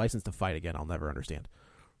he got a license to fight again, I'll never understand.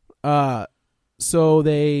 So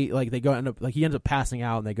they he ends up passing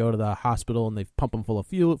out, and they go to the hospital and they pump him full of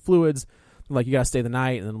fluids. They're like, you gotta stay the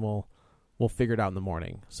night, and then we'll figure it out in the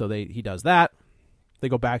morning. So he does that. They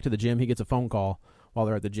go back to the gym. He gets a phone call while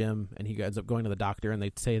they're at the gym, and he ends up going to the doctor, and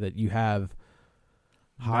they say that you have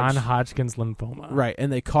Non-Hodgkin's lymphoma. right,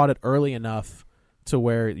 and they caught it early enough to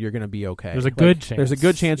where you're going to be okay. There's a good chance. There's a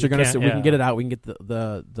good chance You you're going to. can't- We can yeah. get it out. We can get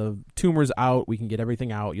the tumors out. We can get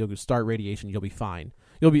everything out. You'll start radiation. You'll be fine.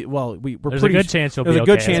 You'll be we're There's pretty. a good chance you'll be there's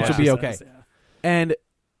okay. a good chance is what you'll be she okay. says, yeah. And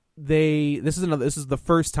this is the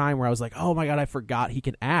first time where I was like, oh my god, I forgot he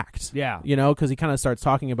can act. Yeah. Because he kind of starts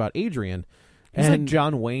talking about Adrian. He's and like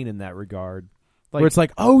John Wayne in that regard. where it's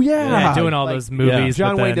like, oh yeah, Yeah, doing all like- those movies.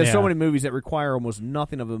 John but Wayne then, does so yeah. many movies that require almost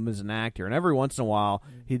nothing of him as an actor, and every once in a while,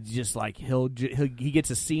 he's just like he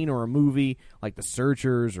gets a scene or a movie like The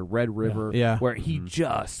Searchers or Red River, where he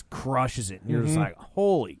just crushes it, and you're just like,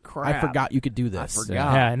 holy crap! I forgot you could do this. I forgot.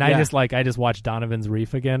 Yeah, and I just watched Donovan's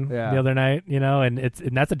Reef again the other night, and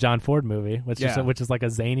that's a John Ford movie, which is like a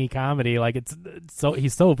zany comedy. Like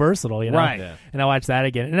he's so versatile, right? Yeah. And I watched that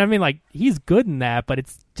again, and I mean, like, he's good in that, but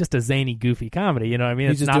it's just a zany, goofy comedy. You know what I mean?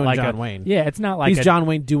 He's it's just not doing like John Wayne. Yeah, it's not like he's John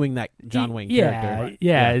Wayne doing that John Wayne character. Right?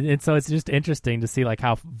 Yeah, and so it's just interesting to see like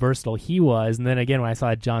how versatile he was. And then again, when I saw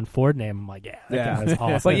a John Ford name, I'm like, that guy was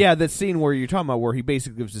awesome. But the scene where you're talking about, where he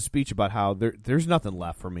basically gives a speech about how there's nothing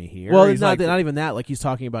left for me here. Well, it's not even that. Like, he's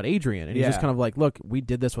talking about Adrian, and he's just kind of like, look, we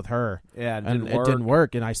did this with her, and it didn't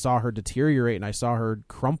work, and I saw her deteriorate, and I saw her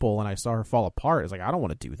crumple, and I saw her fall apart. It's like, I don't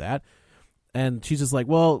want to do that. And she's just like,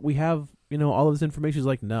 well, we have all of this information. She's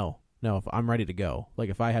like, no, if I'm ready to go, like,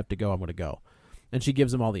 if I have to go, I'm going to go. And she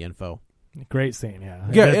gives him all the info. Great scene,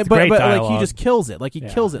 but like, he just kills it. Like, he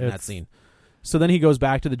kills it in that scene. So then he goes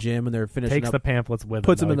back to the gym, and they're finishing takes up, the pamphlets with him.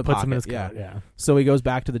 Puts them in the puts pocket. Them in his coat, yeah. So he goes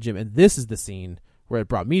back to the gym, and this is the scene where it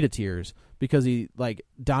brought me to tears, because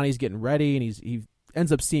Donnie's getting ready, and he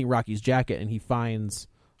ends up seeing Rocky's jacket, and he finds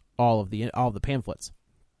all of the pamphlets,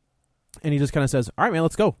 and he just kind of says, "All right, man,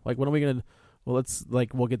 let's go. Like, when are we gonna? Well,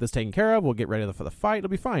 we'll get this taken care of. We'll get ready for the fight. It'll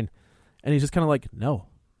be fine." And he's just kind of like, "No,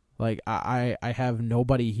 like, I have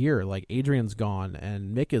nobody here. Like, Adrian's gone,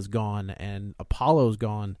 and Mick is gone, and Apollo's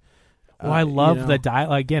gone." Well, I love the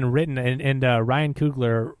dialogue, again, written, and Ryan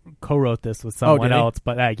Coogler co-wrote this with someone else,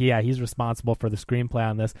 but he's responsible for the screenplay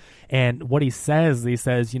on this. And what he says,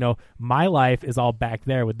 my life is all back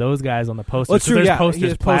there with those guys on the posters. Well, it's true, there's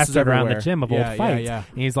posters plastered around everywhere. the gym of old fights. Yeah.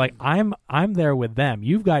 And he's like, I'm there with them.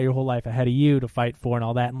 You've got your whole life ahead of you to fight for and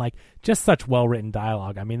all that. And like, just such well-written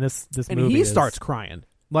dialogue. I mean, this and movie he starts crying.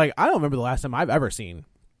 Like, I don't remember the last time I've ever seen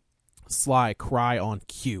Sly cry on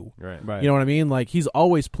cue. Right. You know what I mean? Like, he's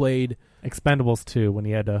always played Expendables 2 when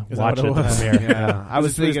he had to Is watch that it what at it the was? premiere. Yeah. I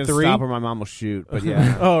was thinking three? Stop or My Mom Will Shoot, but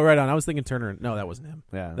yeah. Oh, right on. I was thinking Turner. No, that wasn't him.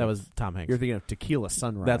 Yeah. That was Tom Hanks. You're thinking of Tequila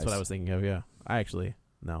Sunrise. That's what I was thinking of, yeah. I actually,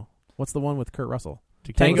 no. What's the one with Kurt Russell?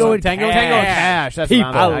 Tango and Cash. That's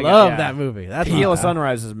I what love that movie. That's Tequila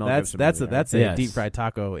Sunrise is Mel Gibson that's movie, that's right? a deep fried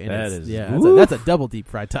taco. In That its, is- yeah. Woo. That's a double deep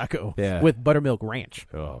fried taco Yeah. with buttermilk ranch.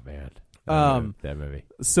 Oh man, that movie.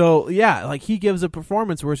 So yeah, like, he gives a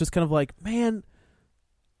performance where it's just kind of like, man,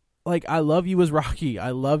 like, I love you as Rocky,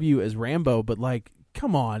 I love you as Rambo, but like,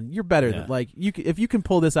 come on, you're better than, like, if you can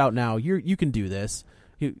pull this out now, you can do this.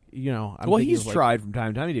 I'm he's tried from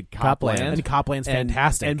time to time. He did Copland, and Copland's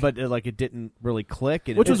fantastic, but it didn't really click,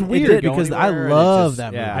 and which was it weird didn't go because I anywhere, and love it just-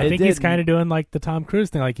 that movie. yeah. I think he's kind of doing like the Tom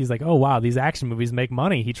Cruise thing. Like, he's like, oh wow, these action movies make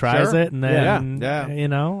money. He tries it, and then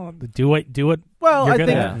do it. Well, you're I good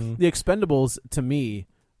think at it. The Expendables to me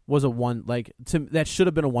was that should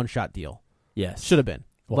have been a one shot deal. Yes, Should have been.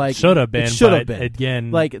 Well, like, should have been. It should have but been.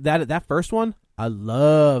 Again, Like, that first one. I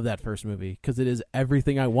love that first movie because it is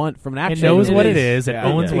everything I want from an action. it knows movie. what it is. It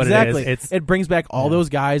owns what exactly. it is. It brings back all those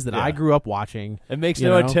guys that I grew up watching. It makes you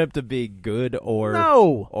no know? attempt to be good or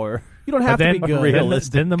You don't have then, to be good.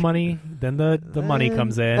 realistic. Then the money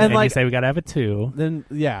comes in, and and like, you say we got to have a 2. Then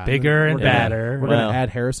bigger and we're gonna- badder. We're Well, going to add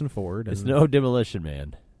Harrison Ford. It's and- no Demolition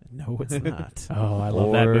Man. No, it's not. Oh, I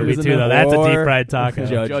love that Or- movie Isn't too, it though. That's a deep or fried taco.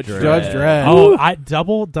 Judge Dredd. Judge Dredd.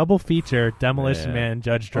 Oh, double feature, Demolition Yeah. Man,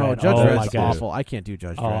 Judge Dredd. Oh, Judge my Dredd's gosh. awful. I can't do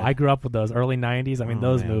Judge Oh, Dredd. I grew up with those early '90s. I mean, Oh,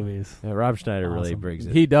 those man. movies. Yeah, Rob Schneider really Awesome. brings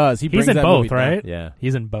it. He does. He brings He's in that both, movie back. right? Yeah,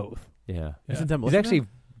 He's in both. yeah. He's in He's Demolition actually Man?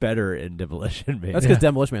 better in Demolition Man. That's because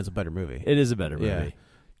Demolition Man's a better movie. It is a better movie. Yeah.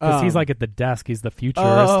 Because he's like at the desk. He's the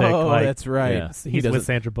futuristic. Oh, like, that's right. Yeah. He's He doesn't- with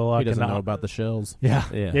Sandra Bullock. He doesn't and know about the shells. Yeah,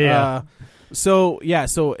 Yeah. yeah. So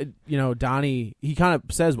Donnie, he kind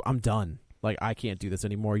of says, "I'm done. Like, I can't do this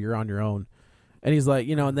anymore. You're on your own." And he's like,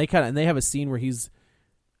 and they have a scene where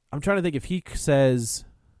I'm trying to think if he says,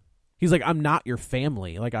 he's like, "I'm not your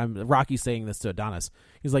family." Like, Rocky's saying this to Adonis.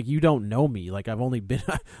 He's like, "You don't know me. Like, I've only been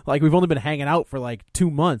like, we've only been hanging out for like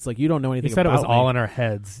 2 months. Like, you don't know anything." He said about it was all me. in our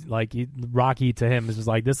heads. Like Rocky to him is just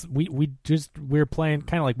like this. We're playing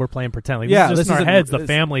kind of like we're playing pretend. Like, Yeah, this is this just in is our heads. The it's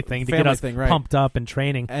family thing to family get us thing, right. pumped up and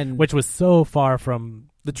training, And- which was so far from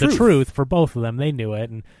The the truth. truth for both of them. They knew it,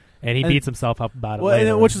 and he beats himself up about it. Well,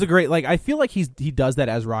 later. and which is a great, like, I feel like he does that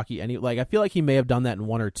as Rocky, and I feel like he may have done that in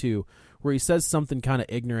 1 or 2, where he says something kind of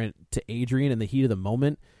ignorant to Adrian in the heat of the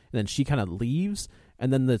moment, and then she kind of leaves,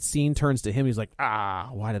 and then the scene turns to him. He's like,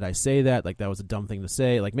 why did I say that? Like, that was a dumb thing to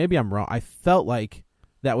say. Like, maybe I'm wrong. I felt like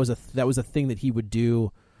that was a thing that he would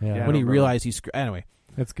do when he realized anyway.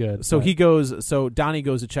 That's good. So Donnie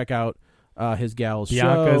goes to check out his gal's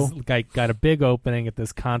Bianca's show. got a big opening at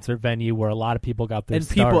this concert venue where a lot of people got their And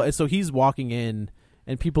start. so he's walking in,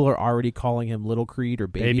 and people are already calling him Little Creed or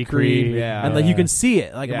Baby Creed. Creed. Yeah. And like you can see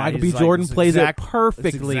it. Like Michael B. he's Jordan it's plays exact- it perfectly.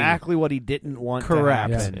 It's exactly what he didn't want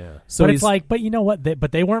Correct. to happen. Yeah. So but he's it's like, but you know what?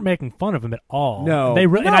 They weren't making fun of him at all. No.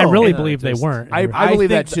 and I really No, believe they just- weren't. I believe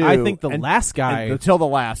think that too. I think the And- last guy until the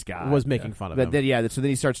last guy was making fun of But him. then, so then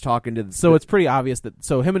he starts talking to. So it's pretty obvious that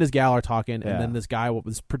him and his gal are talking, Yeah. and then this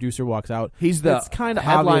producer walks out. he's the It's kind of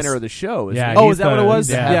headliner obvious. of the show. Isn't Yeah, he? Oh, he's is that what the- it was?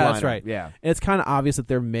 he's the Yeah, that's headliner. right. Yeah. And it's kind of obvious that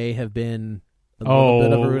there may have been a little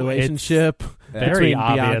bit of a it's relationship very between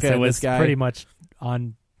obvious. Bianca It and was this guy. pretty much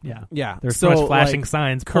on. Yeah, Yeah, there's so so much flashing like,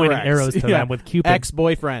 signs pointing correct. arrows to Yeah. them with Cupid.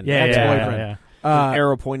 Ex-boyfriend. yeah, ex-boyfriend. yeah. An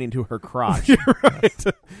arrow pointing to her crotch. Right.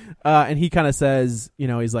 And he kind of says,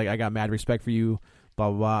 he's like, I got mad respect for you,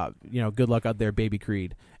 blah, blah, blah. Good luck out there, Baby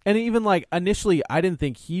Creed. And even like initially, I didn't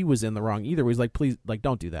think he was in the wrong either. He's like, please, like,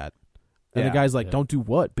 don't do that. And Yeah. the guy's like, don't do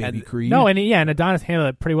what, Baby And- Creed? No, and Adonis handled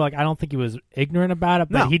it pretty well. Like, I don't think he was ignorant about it,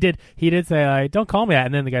 but No. he did say, like, "Don't call me that."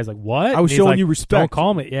 And then the guy's like, "What?" I was And he's showing like, you respect. Don't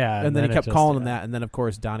call me, yeah. And then he it kept just- calling him yeah. that. And then, of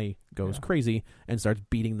course, Donnie goes crazy and starts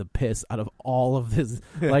beating the piss out of all of his,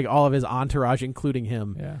 like, all of his entourage, including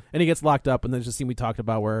him. Yeah. And he gets locked up. And there's a scene we talked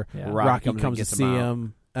about where Yeah. Rocky comes comes and to gets see him out.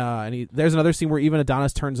 him. And there's another scene where even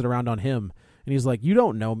Adonis turns it around on him. And he's like, you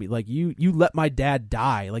don't know me. Like, you let my dad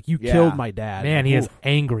die. Like, you Yeah. killed my dad. Man, he Ooh. is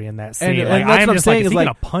angry in that scene. And like, that's I am what I'm just saying like, is, is he like,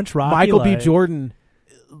 gonna punch Rocky? Michael B. Like- Jordan,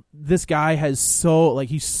 this guy has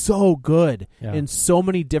he's so good Yeah. in so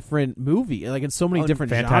many different movies, like in so many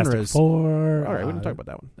different Fantastic genres. Four. All right, we didn't talk about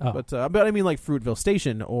that one. Oh. But I mean, like Fruitville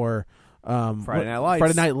Station or Friday Night Lights.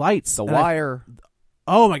 Friday Night Lights, The And Wire.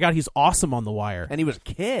 oh my God, he's awesome on The Wire. And he was a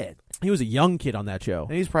kid. He was a young kid on that show.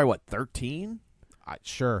 And he's probably, 13?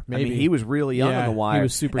 Sure, maybe I mean, he was really young Yeah, on The Wire. he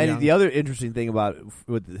was super and young. the other interesting thing about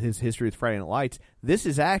with his history with Friday Night Lights, this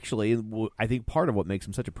is actually, I think, part of what makes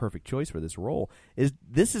him such a perfect choice for this role is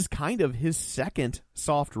this is kind of his second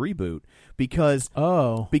soft reboot because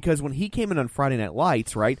when he came in on Friday Night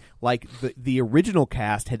Lights, right, like the original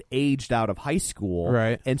cast had aged out of high school,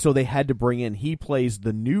 Right. and so they had to bring in. He plays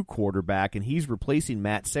the new quarterback, and he's replacing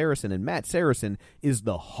Matt Saracen, and Matt Saracen is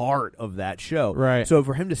the heart of that show, Right. So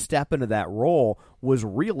for him to step into that role was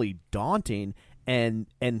really daunting, and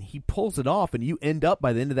he pulls it off, and you end up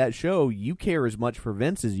by the end of that show, you care as much for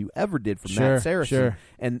Vince as you ever did for Matt Saracen, sure.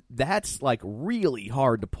 and that's like really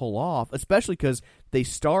hard to pull off, especially because they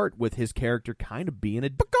start with his character kind of being a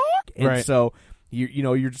dick, and Right. so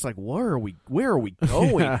you're just like, where are we going?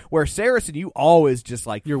 Yeah. Where Saracen, you always just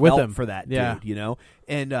like You're with felt him. for that Yeah. dude,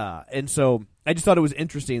 and so I just thought it was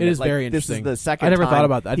interesting. It that, is like, very This interesting. is the second I never time thought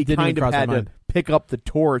about that. He Didn't even kind of cross my had mind. to pick up the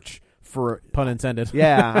torch for. Pun intended.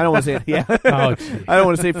 Yeah, I don't want to say it. Yeah, Oh, geez. I don't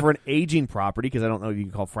want to say for an aging property because I don't know if you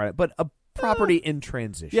can call Friday, but a property in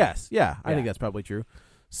transition. Yes, yeah, I Yeah. think that's probably true.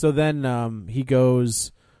 So then he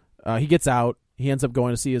goes, he gets out. He ends up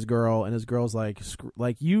going to see his girl, and his girl's like,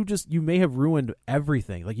 you may have ruined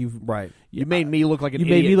everything. Like you made me look like an you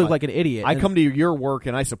idiot. made me look like an idiot. I And come to your work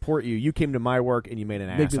and I support you. You came to my work and you made an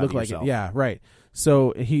ass make me out look of like yourself. it. Yeah, right.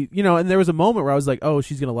 So he, and there was a moment where I was like, oh,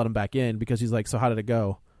 she's gonna let him back in because he's like, so how did it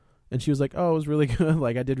go? And she was like, oh, it was really good.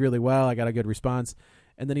 Like I did really well. I got a good response.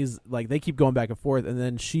 And then he's like, they keep going back and forth, and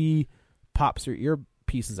then she pops her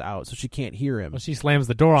earpieces out so she can't hear him. Well, she slams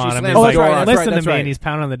the door on him. slams And the like, door on him. listen That's to me, right. and he's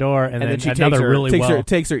pounding on the door, and then then she takes another her- really well.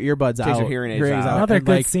 takes her earbuds Takes her out. hearing aids out. Another and,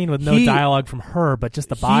 good like, scene with no he- dialogue from her, but just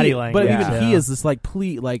the body language. But Yeah. even he is just like,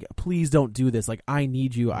 please don't do this. Like, I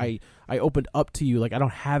need you. I opened up to you. Like, I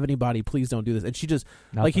don't have anybody. Please don't do this. And she just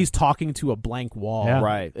like Nothing. he's talking to a blank wall. Yeah.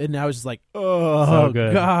 Right. And I was just like, oh So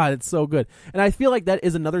good. God, it's so good. And I feel like that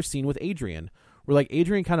is another scene with Adrian, where like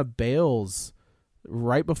Adrian kind of bails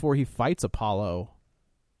right before he fights Apollo,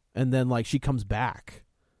 and then like she comes back.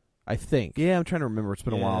 I think. Yeah, I'm trying to remember. It's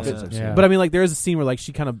been a while since I've seen Yeah. it. But I mean, like there is a scene where like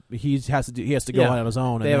she kind of he has to go Yeah. out on his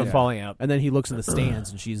own. They and have a then, falling out. and then he looks in the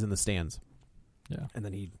stands, and she's in the stands. Yeah. And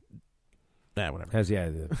then he, whatever. Has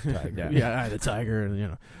the tiger. Yeah, the tiger,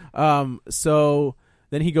 and so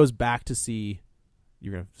then he goes back to see.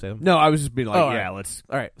 You're gonna say them? No, I was just being like, Oh, yeah, all let's.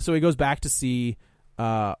 All right. So he goes back to see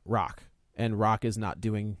Rock, and Rock is not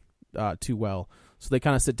doing too well. So they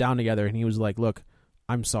kind of sit down together, and he was like, "Look,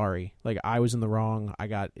 I'm sorry. Like I was in the wrong. I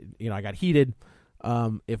got heated.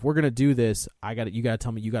 If we're gonna do this, you gotta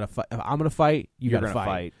tell me you gotta fight. If I'm gonna fight, You're gotta gonna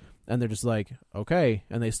fight." And they're just like, okay.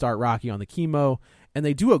 And they start Rocky on the chemo, and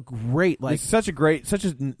they do a great like. It's such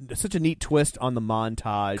a neat twist on the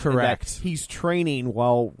montage. in Correct. that he's training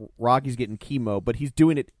while Rocky's getting chemo, but he's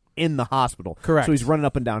doing it in the hospital. Correct. So he's running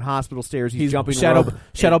up and down hospital stairs. He's jumping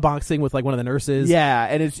shadow boxing with like one of the nurses. Yeah,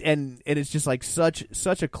 and it's just like such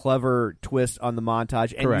a clever twist on the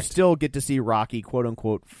montage, and Correct. you still get to see Rocky quote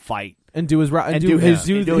unquote fight and do his his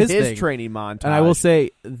thing. training montage. And I will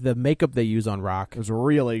say the makeup they use on Rock was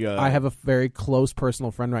really good. I have a very close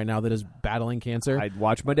personal friend right now that is battling cancer. I'd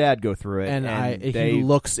watch my dad go through it, and he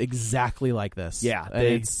looks exactly like this. Yeah, and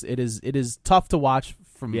it is tough to watch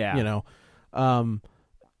from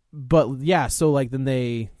but yeah, so like then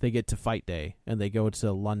they get to fight day and they go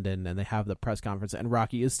to London and they have the press conference, and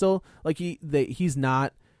Rocky is still like he's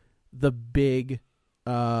not the big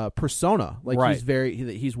persona, like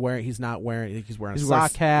he's wearing a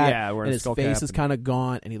sock hat, and his face is kind of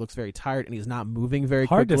gaunt, and he looks very tired, and he's not moving very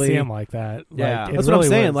quickly. Hard to see him like that. Yeah, like, that's what I'm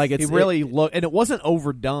saying. Was, like he really looked, and it wasn't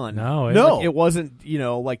overdone. No, it wasn't.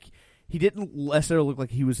 Like he didn't necessarily look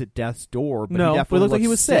like he was at death's door, but he definitely looked like he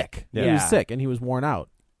was sick. Yeah. He was sick and he was worn out.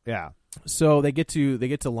 Yeah. So they get to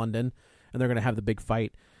London, and they're going to have the big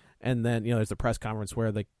fight. And then there's the press conference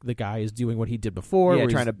where the guy is doing what he did before, where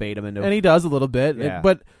trying to bait him into, and he does a little bit. Yeah.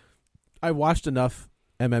 But I watched enough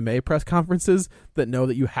MMA press conferences that know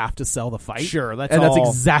that you have to sell the fight. Sure, that's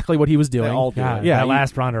exactly what he was doing. That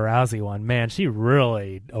last Ronda Rousey one, man, she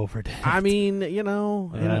really overdid. I mean,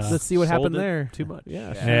 let's see what happened there. Too much.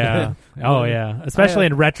 Yeah. Oh yeah, especially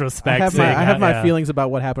in retrospect. I have my feelings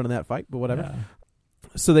about what happened in that fight, but whatever. Yeah.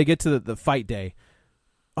 So they get to the fight day.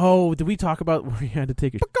 Oh, did we talk about where he had to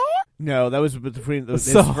take a? No, that was between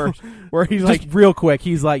his So, first, where he's just like real quick.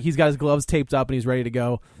 He's got his gloves taped up and he's ready to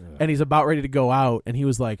go, and he's about ready to go out, and he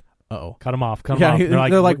was like, "Uh-oh, cut him off, cut him off."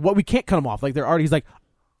 They're like, "What? We can't cut him off." Like they're already. He's like,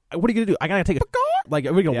 "What are you gonna do? I gotta take a like,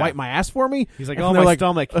 are we gonna wipe my ass for me?" He's like, and "Oh, they're my like,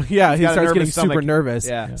 stomach." Yeah, he got a starts getting nervous stomach. super nervous.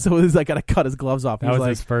 Yeah. So he's like, gotta cut his gloves off. That was was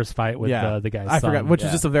his first fight with the guy's son. I forgot, which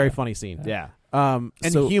is just a very funny scene. Yeah. And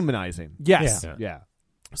humanizing. Yes. Yeah.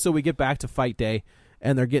 So we get back to fight day,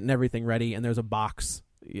 and they're getting everything ready, and there's a box.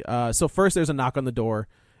 So first there's a knock on the door,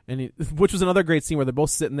 which was another great scene where they're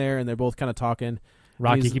both sitting there and they're both kind of talking.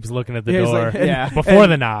 Rocky keeps looking at the door like, before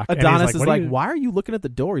the knock. Adonis is like, "Why are you looking at the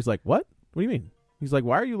door?" He's like, "What? What do you mean?" He's like,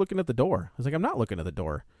 "Why are you looking at the door?" I was like, "I'm not looking at the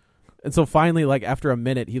door." And so finally, like after a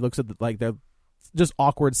minute, he looks at they're just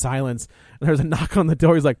awkward silence, and there's a knock on the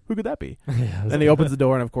door. He's like, "Who could that be?" And he opens the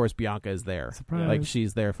door, and of course Bianca is there. Surprise. Like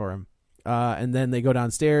she's there for him. And then they go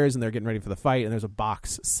downstairs and they're getting ready for the fight, and there's a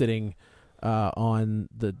box sitting on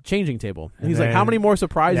the changing table. And he's like, "How many more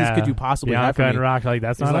surprises could you possibly have for me?" And Rock like,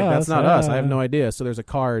 "That's not us. That's not us. I have no idea." So there's a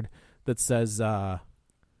card that says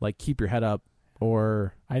like, "Keep your head up,"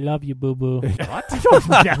 or "I love you, boo boo." What?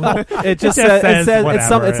 It just says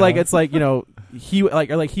it's like he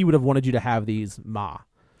he would have wanted you to have these, Ma.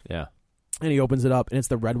 Yeah. And he opens it up, and it's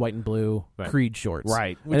the red, white, and blue Creed shorts.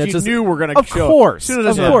 Right. And Which it's just, knew we're going to show. Of course. As soon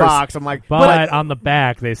as I saw the box, I'm like... But on the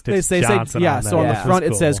back, they stitched say Johnson on so on the that. front That's it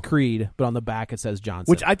cool. says Creed, but on the back it says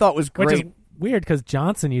Johnson. Which I thought was great. Which is weird, because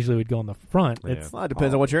Johnson usually would go on the front. Yeah. Well, it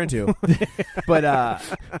depends on what you're into. But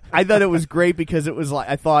I thought it was great because it was like...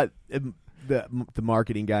 I thought... The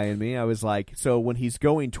marketing guy in me, I was like, so when he's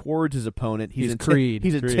going towards his opponent, he's Creed.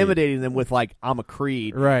 He's intimidating them with like, "I'm a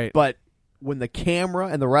Creed," right? But when the camera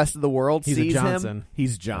and the rest of the world sees him,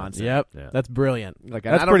 he's Johnson. Yep, that's brilliant. Like,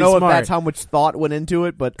 that's I don't know smart. if that's how much thought went into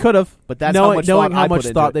it, but could have. But that's knowing how much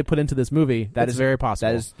thought thought they put into this movie. That's is very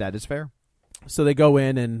possible. That is fair. So they go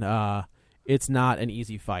in, and it's not an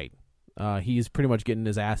easy fight. He's pretty much getting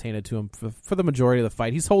his ass handed to him for the majority of the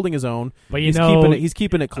fight. He's holding his own, but he's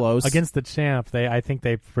keeping it close against the champ. I think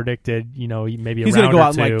they predicted, maybe he's going to go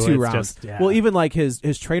out in like 2 rounds. Just, Well, even like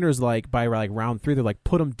his trainers, like by like round 3, they're like,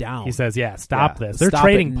 "Put him down." He says, "Stop this." They're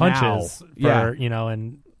trading punches for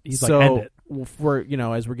and he's like, "End it." For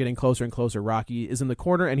as we're getting closer and closer, Rocky is in the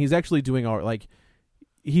corner, and he's actually doing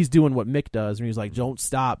he's doing what Mick does, and he's like, "Don't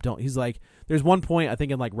stop, don't." He's like, there's one point I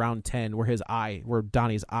think in like round 10 where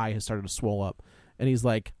Donnie's eye has started to swell up, and he's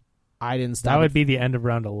like, "I didn't stop." That would be the end of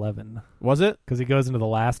round 11. Was it? Because he goes into the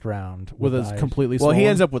last round with his completely swollen. Well, he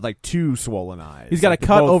ends up with like 2 swollen eyes. He's got a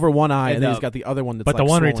cut over one eye, and then he's got the other one that's but the like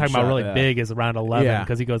one we're talking about shut. really big is around 11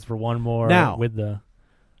 because he goes for one more now, with the...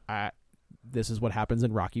 this is what happens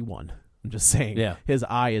in Rocky 1. I'm just saying. Yeah. His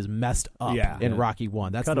eye is messed up in Rocky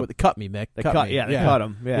 1. That's what cut me, Mick. They cut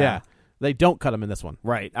him. Yeah. They don't cut him in this one.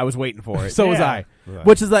 Right. I was waiting for it. So was I. Right.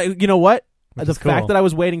 Which is like, you know what? Which the is cool. fact that I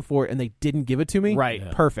was waiting for it and they didn't give it to me. Right.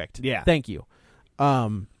 Yeah. Perfect. Yeah. Thank you.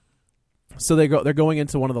 So they're going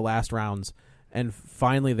into one of the last rounds, and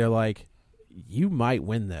finally they're like, "You might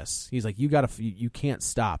win this." He's like, you can't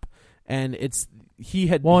stop. And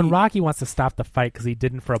and Rocky wants to stop the fight because he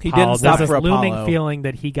didn't for Apollo. He didn't stop There's for this looming Apollo. feeling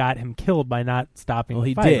that he got him killed by not stopping the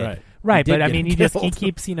he fight. did. Right, He did but I get mean, him he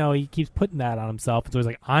killed. keeps putting that on himself. So he's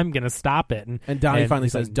like, "I'm going to stop it." And Donnie finally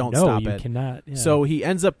he's says, like, "Don't no, stop you it." Cannot. Yeah. So he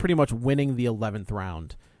ends up pretty much winning the 11th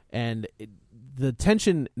round, and the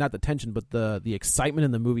tension, not the tension, but the excitement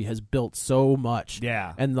in the movie has built so much.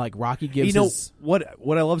 Yeah. And like Rocky gives what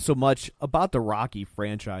I love so much about the Rocky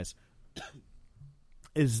franchise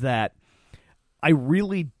is that I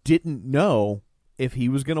really didn't know if he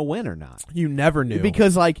was going to win or not. You never knew.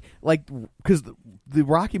 Because because the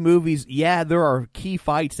Rocky movies, yeah, there are key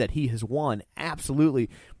fights that he has won, absolutely.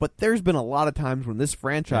 But there's been a lot of times when this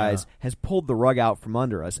franchise has pulled the rug out from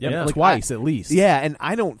under us. Yep, And, twice at least. Yeah, and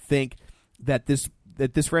I don't think that this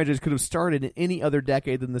franchise could have started in any other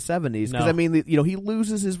decade than the 70s. Because, No. I mean, he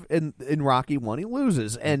loses in Rocky 1, he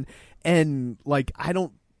loses. And like, I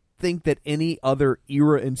don't think that any other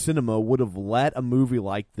era in cinema would have let a movie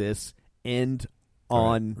like this end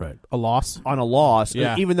on a loss. on a loss,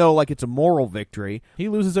 Yeah. even though like it's a moral victory. He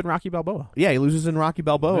loses in Rocky Balboa. Yeah, he loses in Rocky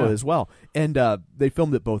Balboa Yeah. as well, and they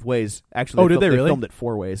filmed it both ways. Actually, Oh, did they really? filmed it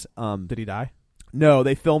 4 ways. Did he die? No,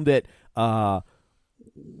 they filmed it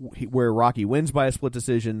where Rocky wins by a split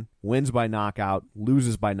decision, wins by knockout,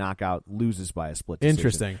 loses by knockout, loses by a split decision.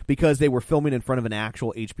 Interesting. Because they were filming in front of an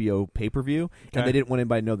actual HBO pay-per-view, and Okay. they didn't want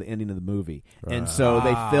anybody to know the ending of the movie. And so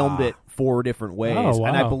they filmed it 4 different ways. Oh, wow.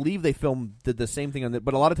 And I believe they did the same thing on it,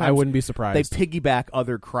 but a lot of times I wouldn't be surprised. they piggyback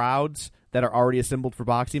other crowds that are already assembled for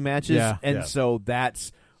boxing matches. Yeah. And Yeah. so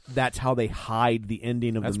that's how they hide the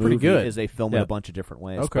ending of That's the movie pretty good. is they film it Yeah. a bunch of different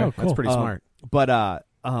ways. Okay, Oh, that's cool. pretty smart. But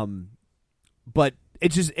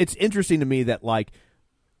it's interesting to me that like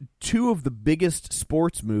 2 of the biggest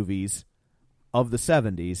sports movies of the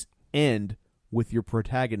 70s end with your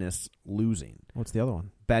protagonists losing. What's the other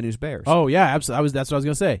one? Bad News Bears. Oh yeah, absolutely. That's what I was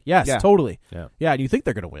gonna say. Yes, Yeah. totally. Yeah. Yeah. Do you think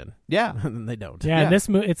they're gonna win? yeah. And then they don't. Yeah, Yeah. and this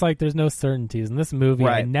it's like there's no certainties. In this movie, I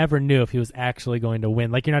Right. never knew if he was actually going to win.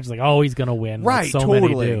 Like, you're not just like, oh, he's going to win. Right, like so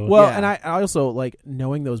totally. many do. Well, Yeah. and I also like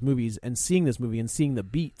knowing those movies and seeing this movie and seeing the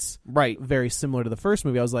beats Right. very similar to the first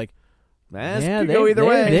movie. I was like, This Yeah, could they- go either they-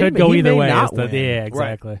 way. It they- could go he either may way. not is the- win. yeah,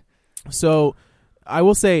 exactly. so I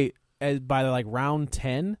will say by like round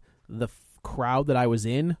 10, the crowd that I was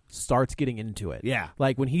in starts getting into it. Yeah.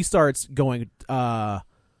 Like when he starts going,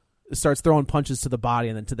 starts throwing punches to the body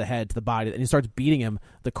and then to the head, to the body, and he starts beating him,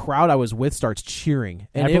 the crowd I was with starts cheering.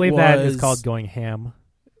 And I believe it that was, is called going ham.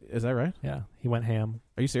 Is that right? Yeah, he went ham.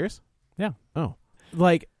 Are you serious? Yeah. Oh.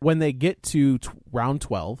 Like when they get to round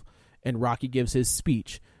 12 and Rocky gives his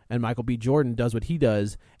speech and Michael B. Jordan does what he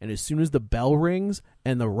does, and as soon as the bell rings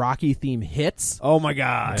and the Rocky theme hits, Oh my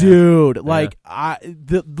god. dude, like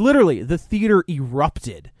literally the theater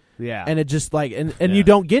erupted. Yeah. And it just like and you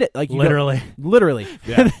don't get it. Like you Literally. literally.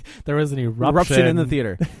 There was an Eruption in the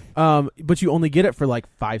theater. But you only get it for like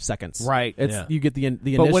 5 seconds. Right. It's Yeah. you get the But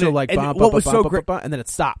when initial it- like and bum, what bum, was bum, so bum, great- bum, and then it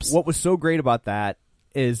stops. What was so great about that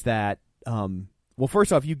is that well,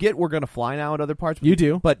 first off, you get "We're Gonna Fly Now" in other parts. You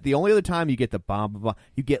do. But the only other time you get the bomb, bomb,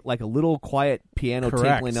 you get like a little quiet piano Correct.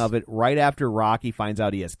 tinkling of it right after Rocky finds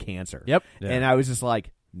out he has cancer. Yep. And I was just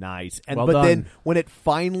like, nice. And Well but then done. when it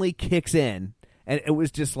finally kicks in, and it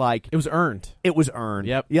was just like It was earned. it was earned.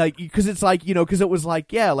 Yep. Yeah, because it's like, because it was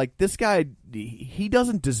like, yeah, like this guy, he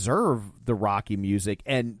doesn't deserve the Rocky music,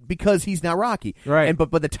 and because he's not Rocky, Right. And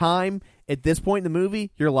but by the time at this point in the movie,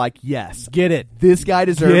 you're like, yes, Get it. this guy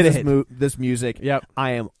deserves Get this, it. this music. Yep.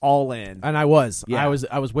 I am all in. And I was. Yeah.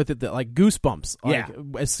 I was with it like goosebumps. Like,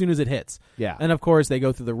 as soon as it hits. Yeah. And of course they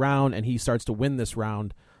go through the round and he starts to win this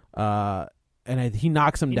round. He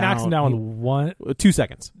knocks him He down. knocks him down with one. 2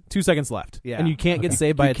 seconds. 2 seconds left. Yeah. And you can't get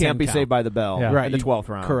saved by you a 10 can't be count. saved by the bell. Yeah. Right. In the you- 12th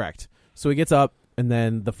round. Correct. So he gets up and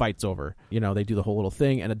then the fight's over. They do the whole little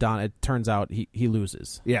thing, and Adana, it turns out he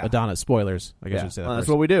loses. Yeah. Adana, spoilers. I guess Yeah. you say that Well, that's first.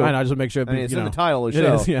 what we do. I know, I just want to make sure. I mean, it's you in know. the title of the It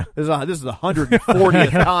show. is, yeah. This is the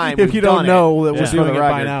 140th time If we've you don't done know it. that we're Just doing for the it by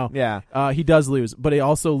record. now. Yeah. He does lose, but he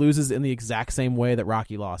also loses in the exact same way that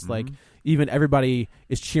Rocky lost. Like, even everybody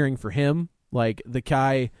is cheering for him. Like, the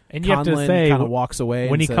guy, And you have to Conlon say, kind of walks away.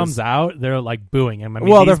 When and he says, comes out, they're like booing him. I mean,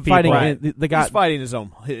 well, these they're fighting. people, The guy, He's fighting his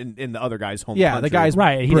own in the other guy's home Yeah, country. the guy's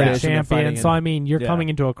right. He's British a and they're champion. fighting So, in- I mean, you're Yeah. coming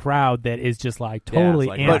into a crowd that is just like totally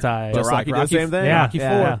like anti. But Just like Rocky does the Rocky- same thing. yeah, Rocky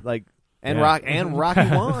IV. Like and Yeah. Rocky won.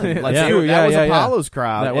 Like, That's that true. that was Yeah. Apollo's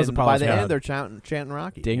crowd. That was and Apollo's by the crowd. end, they're chanting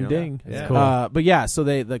Rocky. Ding ding. Yeah. cool. But yeah, so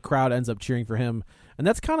the crowd ends up cheering for him, and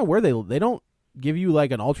that's kind of where they don't give you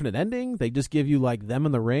like an alternate ending. They just give you like them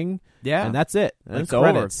in the ring. Yeah. And that's it. That's The over.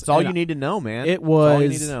 credits. It's all And you need to know, man. It It's was. all you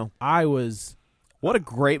need to know. I was. What a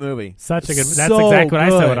great movie. Such a good. That's So exactly what I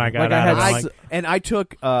said good. when I got Like, I out. had I'm s- like, And I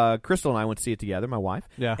took Crystal and I went to see it together, my wife.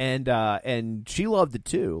 Yeah. And she loved it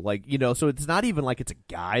too. Like, so it's not even like it's a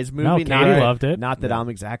guy's movie. No, Not Katie that- loved it. Not that I'm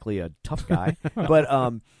exactly a tough guy, but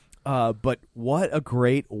But what a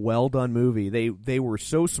great, well done movie. They were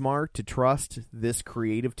so smart to trust this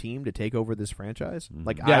creative team to take over this franchise.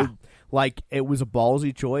 Like it was a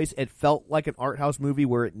ballsy choice. It felt like an art house movie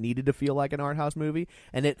where it needed to feel like an art house movie,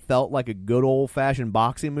 and it felt like a good old fashioned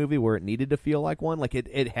boxing movie where it needed to feel like one. Like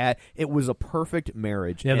it was a perfect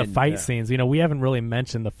marriage. Yeah, the fight scenes. We haven't really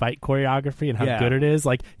mentioned the fight choreography and how good it is.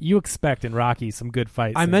 Like you expect in Rocky some good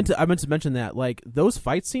fight scenes. I meant to mention that. Like those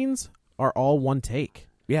fight scenes are all one take.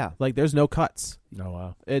 Yeah, like there's no cuts. Oh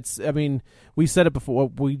wow. We said it before.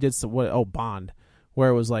 We did Bond, where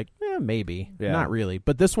it was like, maybe, not really.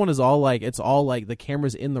 But this one is all like the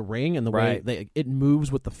camera's in the ring and the way it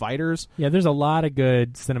moves with the fighters. Yeah, there's a lot of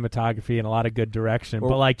good cinematography and a lot of good direction,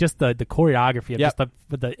 but like just the choreography, just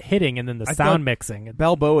the hitting and then the sound mixing.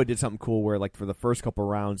 Balboa did something cool where like for the first couple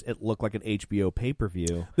rounds it looked like an HBO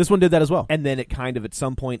pay-per-view. This one did that as well, and then it kind of at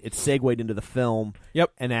some point it segued into the film.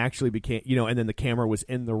 And actually became and then the camera was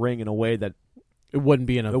in the ring in a way that. It wouldn't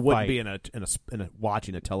be in a. It wouldn't be in a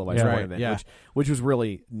watching a televised event, which was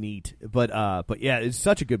really neat. But yeah, it's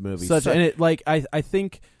such a good movie. And it I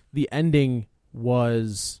think the ending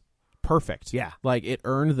was perfect. Yeah, like it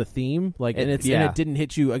earned the theme. Like and it didn't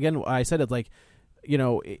hit you again. I said it like,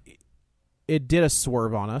 it did a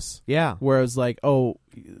swerve on us. Yeah, whereas like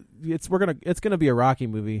it's gonna be a Rocky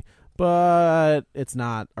movie. But it's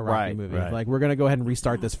not a Rocky movie. Right. Like, we're going to go ahead and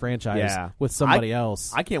restart this franchise with somebody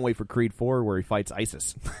else. I can't wait for Creed 4 where he fights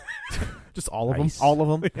ISIS. Just all of them? All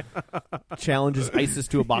of them. Challenges ISIS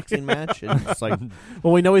to a boxing match. And it's like,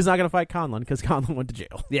 well, we know he's not going to fight Conlon because Conlon went to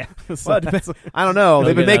jail. Yeah. I don't know.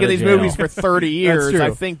 They've been making these movies for 30 years.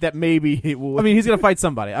 I think that maybe it will. I mean, he's going to fight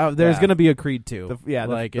somebody. There's going to be a Creed 2.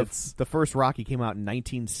 The first Rocky came out in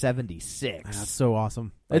 1976. That's so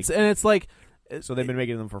awesome. Like, it's like... So they've been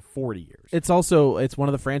making them for 40 years. It's one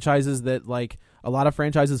of the franchises that like a lot of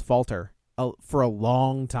franchises falter for a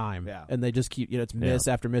long time. Yeah. And they just keep it's miss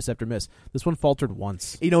after miss after miss. This one faltered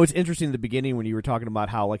once. It's interesting in the beginning when you were talking about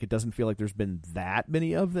how like it doesn't feel like there's been that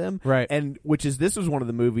many of them. Right. And this was one of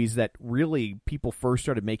the movies that really people first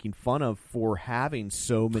started making fun of for having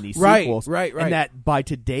so many sequels. Right. And that by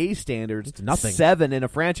today's standards, it's nothing. 7 in a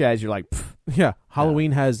franchise, you're like, pfft. Yeah.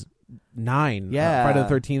 Halloween has 9. Yeah. Friday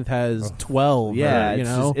the 13th has 12. Yeah.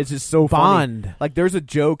 It's just so Bond. Funny. Like there's a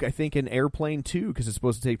joke I think in Airplane 2 because it's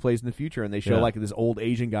supposed to take place in the future, and they show like this old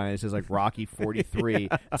Asian guy and it says like Rocky 43.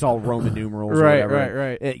 It's all Roman numerals. Right. Or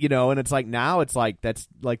whatever. And it's like now it's like that's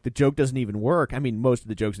like the joke doesn't even work. I mean, most of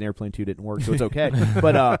the jokes in Airplane 2 didn't work, so it's okay.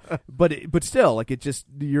 but still, like it just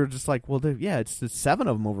you're just like, well, it's 7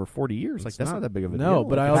 of them over 40 years. Like that's not that big of a deal.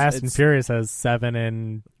 But Fast and Furious has 7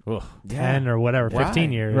 and 10 or whatever,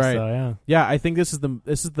 15 years. Right. So yeah. I think this is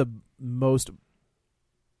the most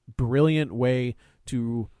brilliant way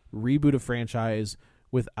to reboot a franchise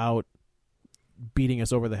without beating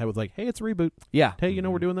us over the head with like, hey, it's a reboot. Yeah. Hey,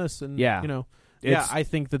 we're doing this, and I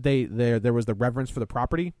think that there was the reverence for the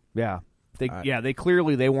property. Yeah. They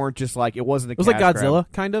clearly they weren't just like it wasn't. It was like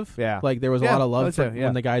Godzilla, kind of. Yeah, like there was a lot of love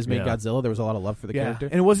when the guys made Godzilla. There was a lot of love for the character,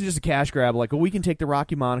 and it wasn't just a cash grab. Like, well, we can take the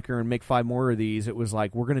Rocky moniker and make 5 more of these. It was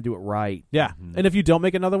like we're going to do it right. Yeah, and if you don't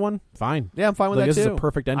make another one, fine. Yeah, I'm fine with that this too. This is a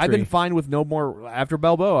perfect entry. I've been fine with no more after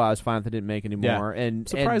Balboa. I was fine if they didn't make any more. And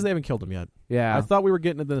surprised they haven't killed him yet. Yeah, I thought we were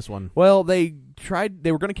getting to this one. Well, they tried.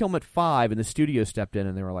 They were going to kill him at 5, and the studio stepped in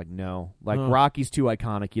and they were like, "No, Rocky's too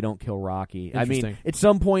iconic. You don't kill Rocky." I mean, at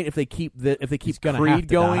some point, if they keep Creed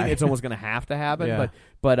going, it's almost going to have to happen. Yeah.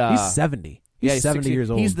 But he's 70. He's 70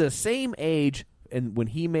 years old. He's the same age, and when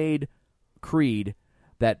he made Creed,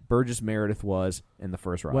 that Burgess Meredith was in the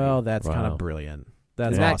first Rocky. Well, that's kind of brilliant.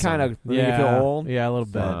 That's that awesome. kind of make you feel old? Yeah, a little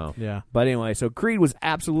bit. Wow. Yeah. But anyway, so Creed was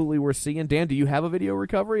absolutely worth seeing. Dan, do you have a video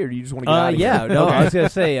recovery, or do you just want to get out of here? No, I was going to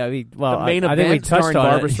say, the main I event think we touched starring on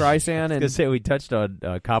Barbara it. Streisand. I was going to say we touched on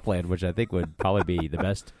Copland, which I think would probably be the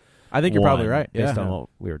best. I think you're probably right, based on what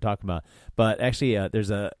we were talking about. But actually, it's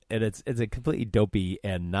a completely dopey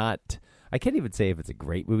and not. I can't even say if it's a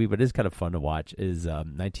great movie, but it's kind of fun to watch. Is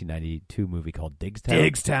 1992 movie called Digstown.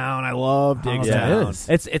 Digstown, I love Digstown.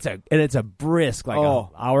 It's a brisk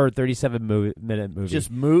hour 37-minute movie.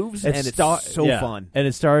 Just moves and it's so fun. And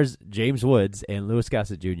it stars James Woods and Louis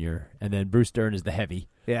Gossett Jr. and then Bruce Dern is the heavy.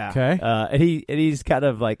 Yeah. Okay. And he's kind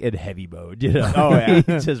of like in heavy mode, Oh yeah.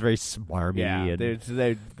 He's just very smarmy. Yeah.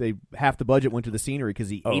 And They half the budget went to the scenery because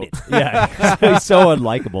he ate it. Yeah. He's so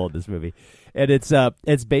unlikable in this movie. And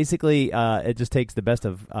it's basically it just takes the best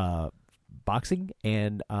of boxing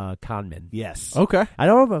and con men. Yes. Okay. I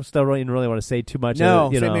don't know if I still really want to say too much.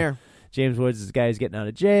 No, same here. James Woods is the guy who's getting out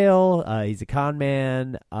of jail. He's a con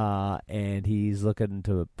man, and he's looking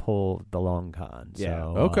to pull the long con. Yeah.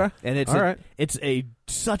 So, Okay. And it's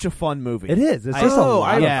such a fun movie. It is. It's just a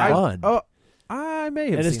lot of fun. I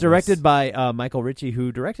may have And it's seen directed this. by Michael Ritchie,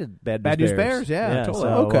 who directed Bad News Bears. Yeah, totally. So,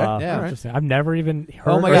 Okay. Yeah. Interesting. I've never even heard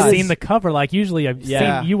Oh my or God. seen the cover. Like usually I've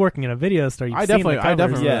Yeah. seen you working in a video store. You've I seen definitely the covers.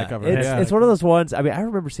 remember Yeah, that cover. it's one of those ones. I mean, I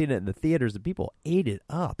remember seeing it in the theaters, and people ate it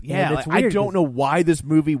up. Yeah, and it's I weird don't 'cause- know why this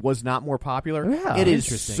movie was not more popular. Yeah, it is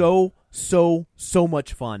interesting. so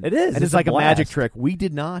much fun. It is. And It's it's like a a magic blast. trick. We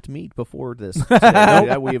did not meet before this.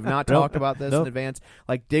 Today. We have not talked about this in advance.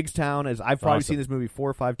 Like Diggstown, I've probably awesome. seen this movie 4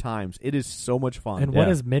 or 5 times. It is so much fun. And what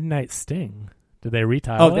is Midnight Sting? Did they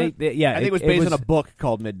retitle Oh, it? I think it was based on a book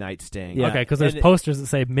called Midnight Sting. Yeah. Okay, because there's And posters that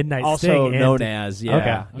say Midnight also Sting. known and, as Okay.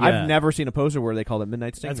 Yeah. I've never seen a poster where they called it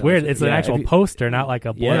Midnight Sting. That's though. weird. It's an Yeah, actual if you- poster, not like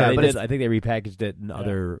a blur. Yeah, they but did. it's- I think they repackaged it in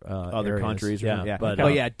other areas. countries. Yeah, But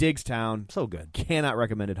yeah, Diggstown. so good. Cannot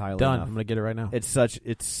recommend it highly Done. enough. I'm gonna get it right now. It's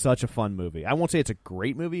such a fun movie. I won't say it's a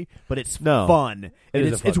great movie, but it's No. fun. It And is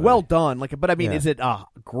a it's fun it's well movie. done. But I mean, Yeah. is it a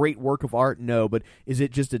great work of art? No, but is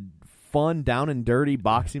it just a fun, down and dirty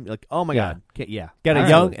boxing? Like, oh my Yeah. god, yeah, Got a Absolutely.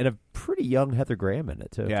 young and a pretty young Heather Graham in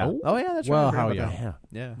it too. Yeah. Oh yeah, that's Well, right. I how forgot about young? that.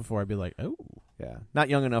 Yeah, Before I'd be like, oh, yeah. Not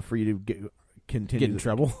young enough for you to continue get in to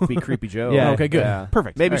trouble. be Creepy Joe. Yeah. Okay, good. Yeah.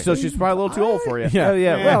 Perfect. Maybe All right. so. She's probably a little too old for you. Yeah. Oh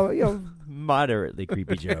yeah. Well, moderately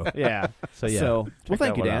creepy Joe. Yeah. So yeah. So, Check well, thank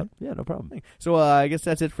that you, one Dan. out. Yeah, no problem. So I guess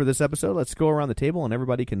that's it for this episode. Let's go around the table and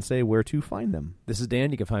everybody can say where to find them. This is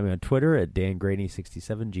Dan. You can find me on Twitter at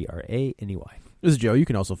DanGraney67, GRANEY. This is Joe. You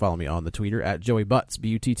can also follow me on the Twitter at Joey Butts,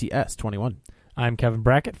 BUTTS21. I'm Kevin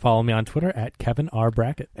Brackett. Follow me on Twitter at Kevin R.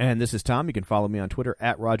 Brackett. And this is Tom. You can follow me on Twitter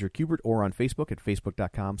at Roger Kubert or on Facebook at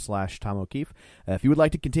facebook.com/Tom O'Keefe. If you would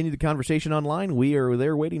like to continue the conversation online, we are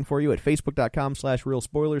there waiting for you at facebook.com/Real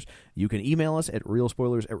Spoilers. You can email us at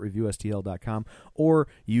realspoilers@reviewstl.com, or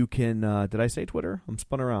you can, did I say Twitter? I'm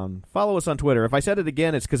spun around. Follow us on Twitter. If I said it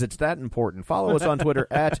again, it's because it's that important. Follow us on Twitter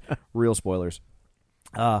at Real Spoilers.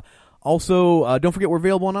 Also, don't forget we're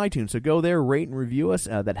available on iTunes, so go there, rate and review us.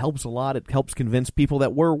 That helps a lot. It helps convince people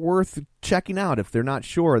that we're worth checking out. If they're not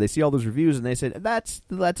sure, they see all those reviews and they say that's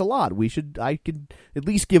a lot. I could at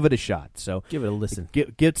least give it a shot. So Give it a listen.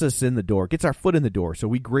 Gets us in the door, gets our foot in the door. So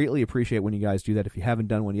we greatly appreciate when you guys do that. If you haven't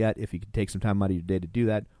done one yet, if you could take some time out of your day to do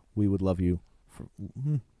that, we would love you.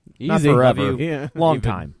 Not Easy. forever. Love you. Yeah. Long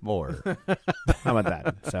Even time. more. How about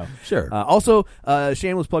that? So Sure. also,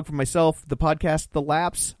 shameless plug for myself, the podcast, The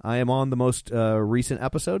Lapse. I am on the most recent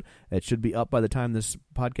episode. It should be up by the time this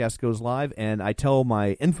podcast goes live. And I tell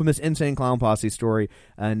my infamous Insane Clown Posse story.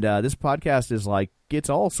 And this podcast is like, gets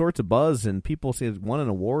all sorts of buzz. And people say it won an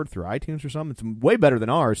award through iTunes or something. It's way better than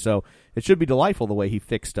ours. So it should be delightful the way he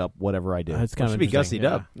fixed up whatever I did. It's kind should of be interesting, gussied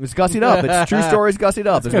yeah. up. It's gussied up. It's True Stories Gussied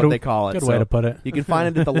Up is what they call it. Good So way to put it. you can find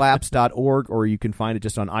it at thelapse.org, or you can find it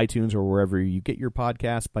just on iTunes or wherever you get your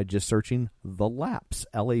podcast by just searching The Lapse,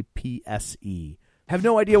 LAPSE. Have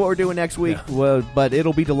no idea what we're doing next week, but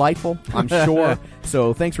it'll be delightful, I'm sure.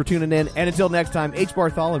 So thanks for tuning in. And until next time, H.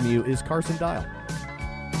 Bartholomew is Carson Dial.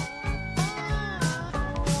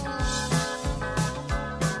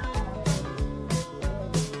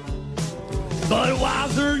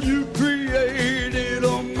 Budweiser, you created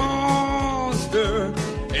a monster,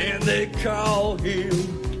 and they call him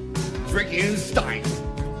Frankenstein.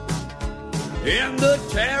 And the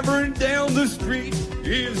tavern down the street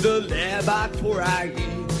is the laboratory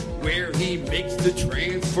where he makes the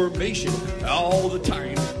transformation all the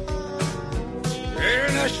time.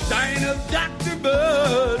 And a shine of Dr.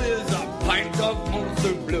 Bud is a pint of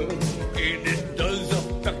monster blood, and it does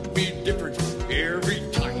affect me different every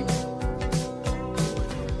time.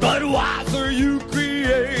 Budweiser, you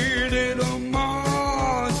created a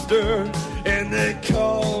monster, and they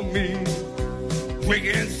call me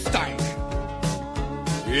Frankenstein.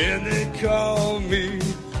 And they call me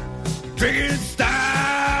Frankenstein.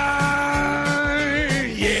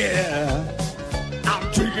 Yeah,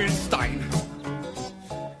 I'm Frankenstein.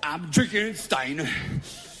 I'm drinking Stein.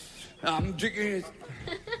 I'm drinking.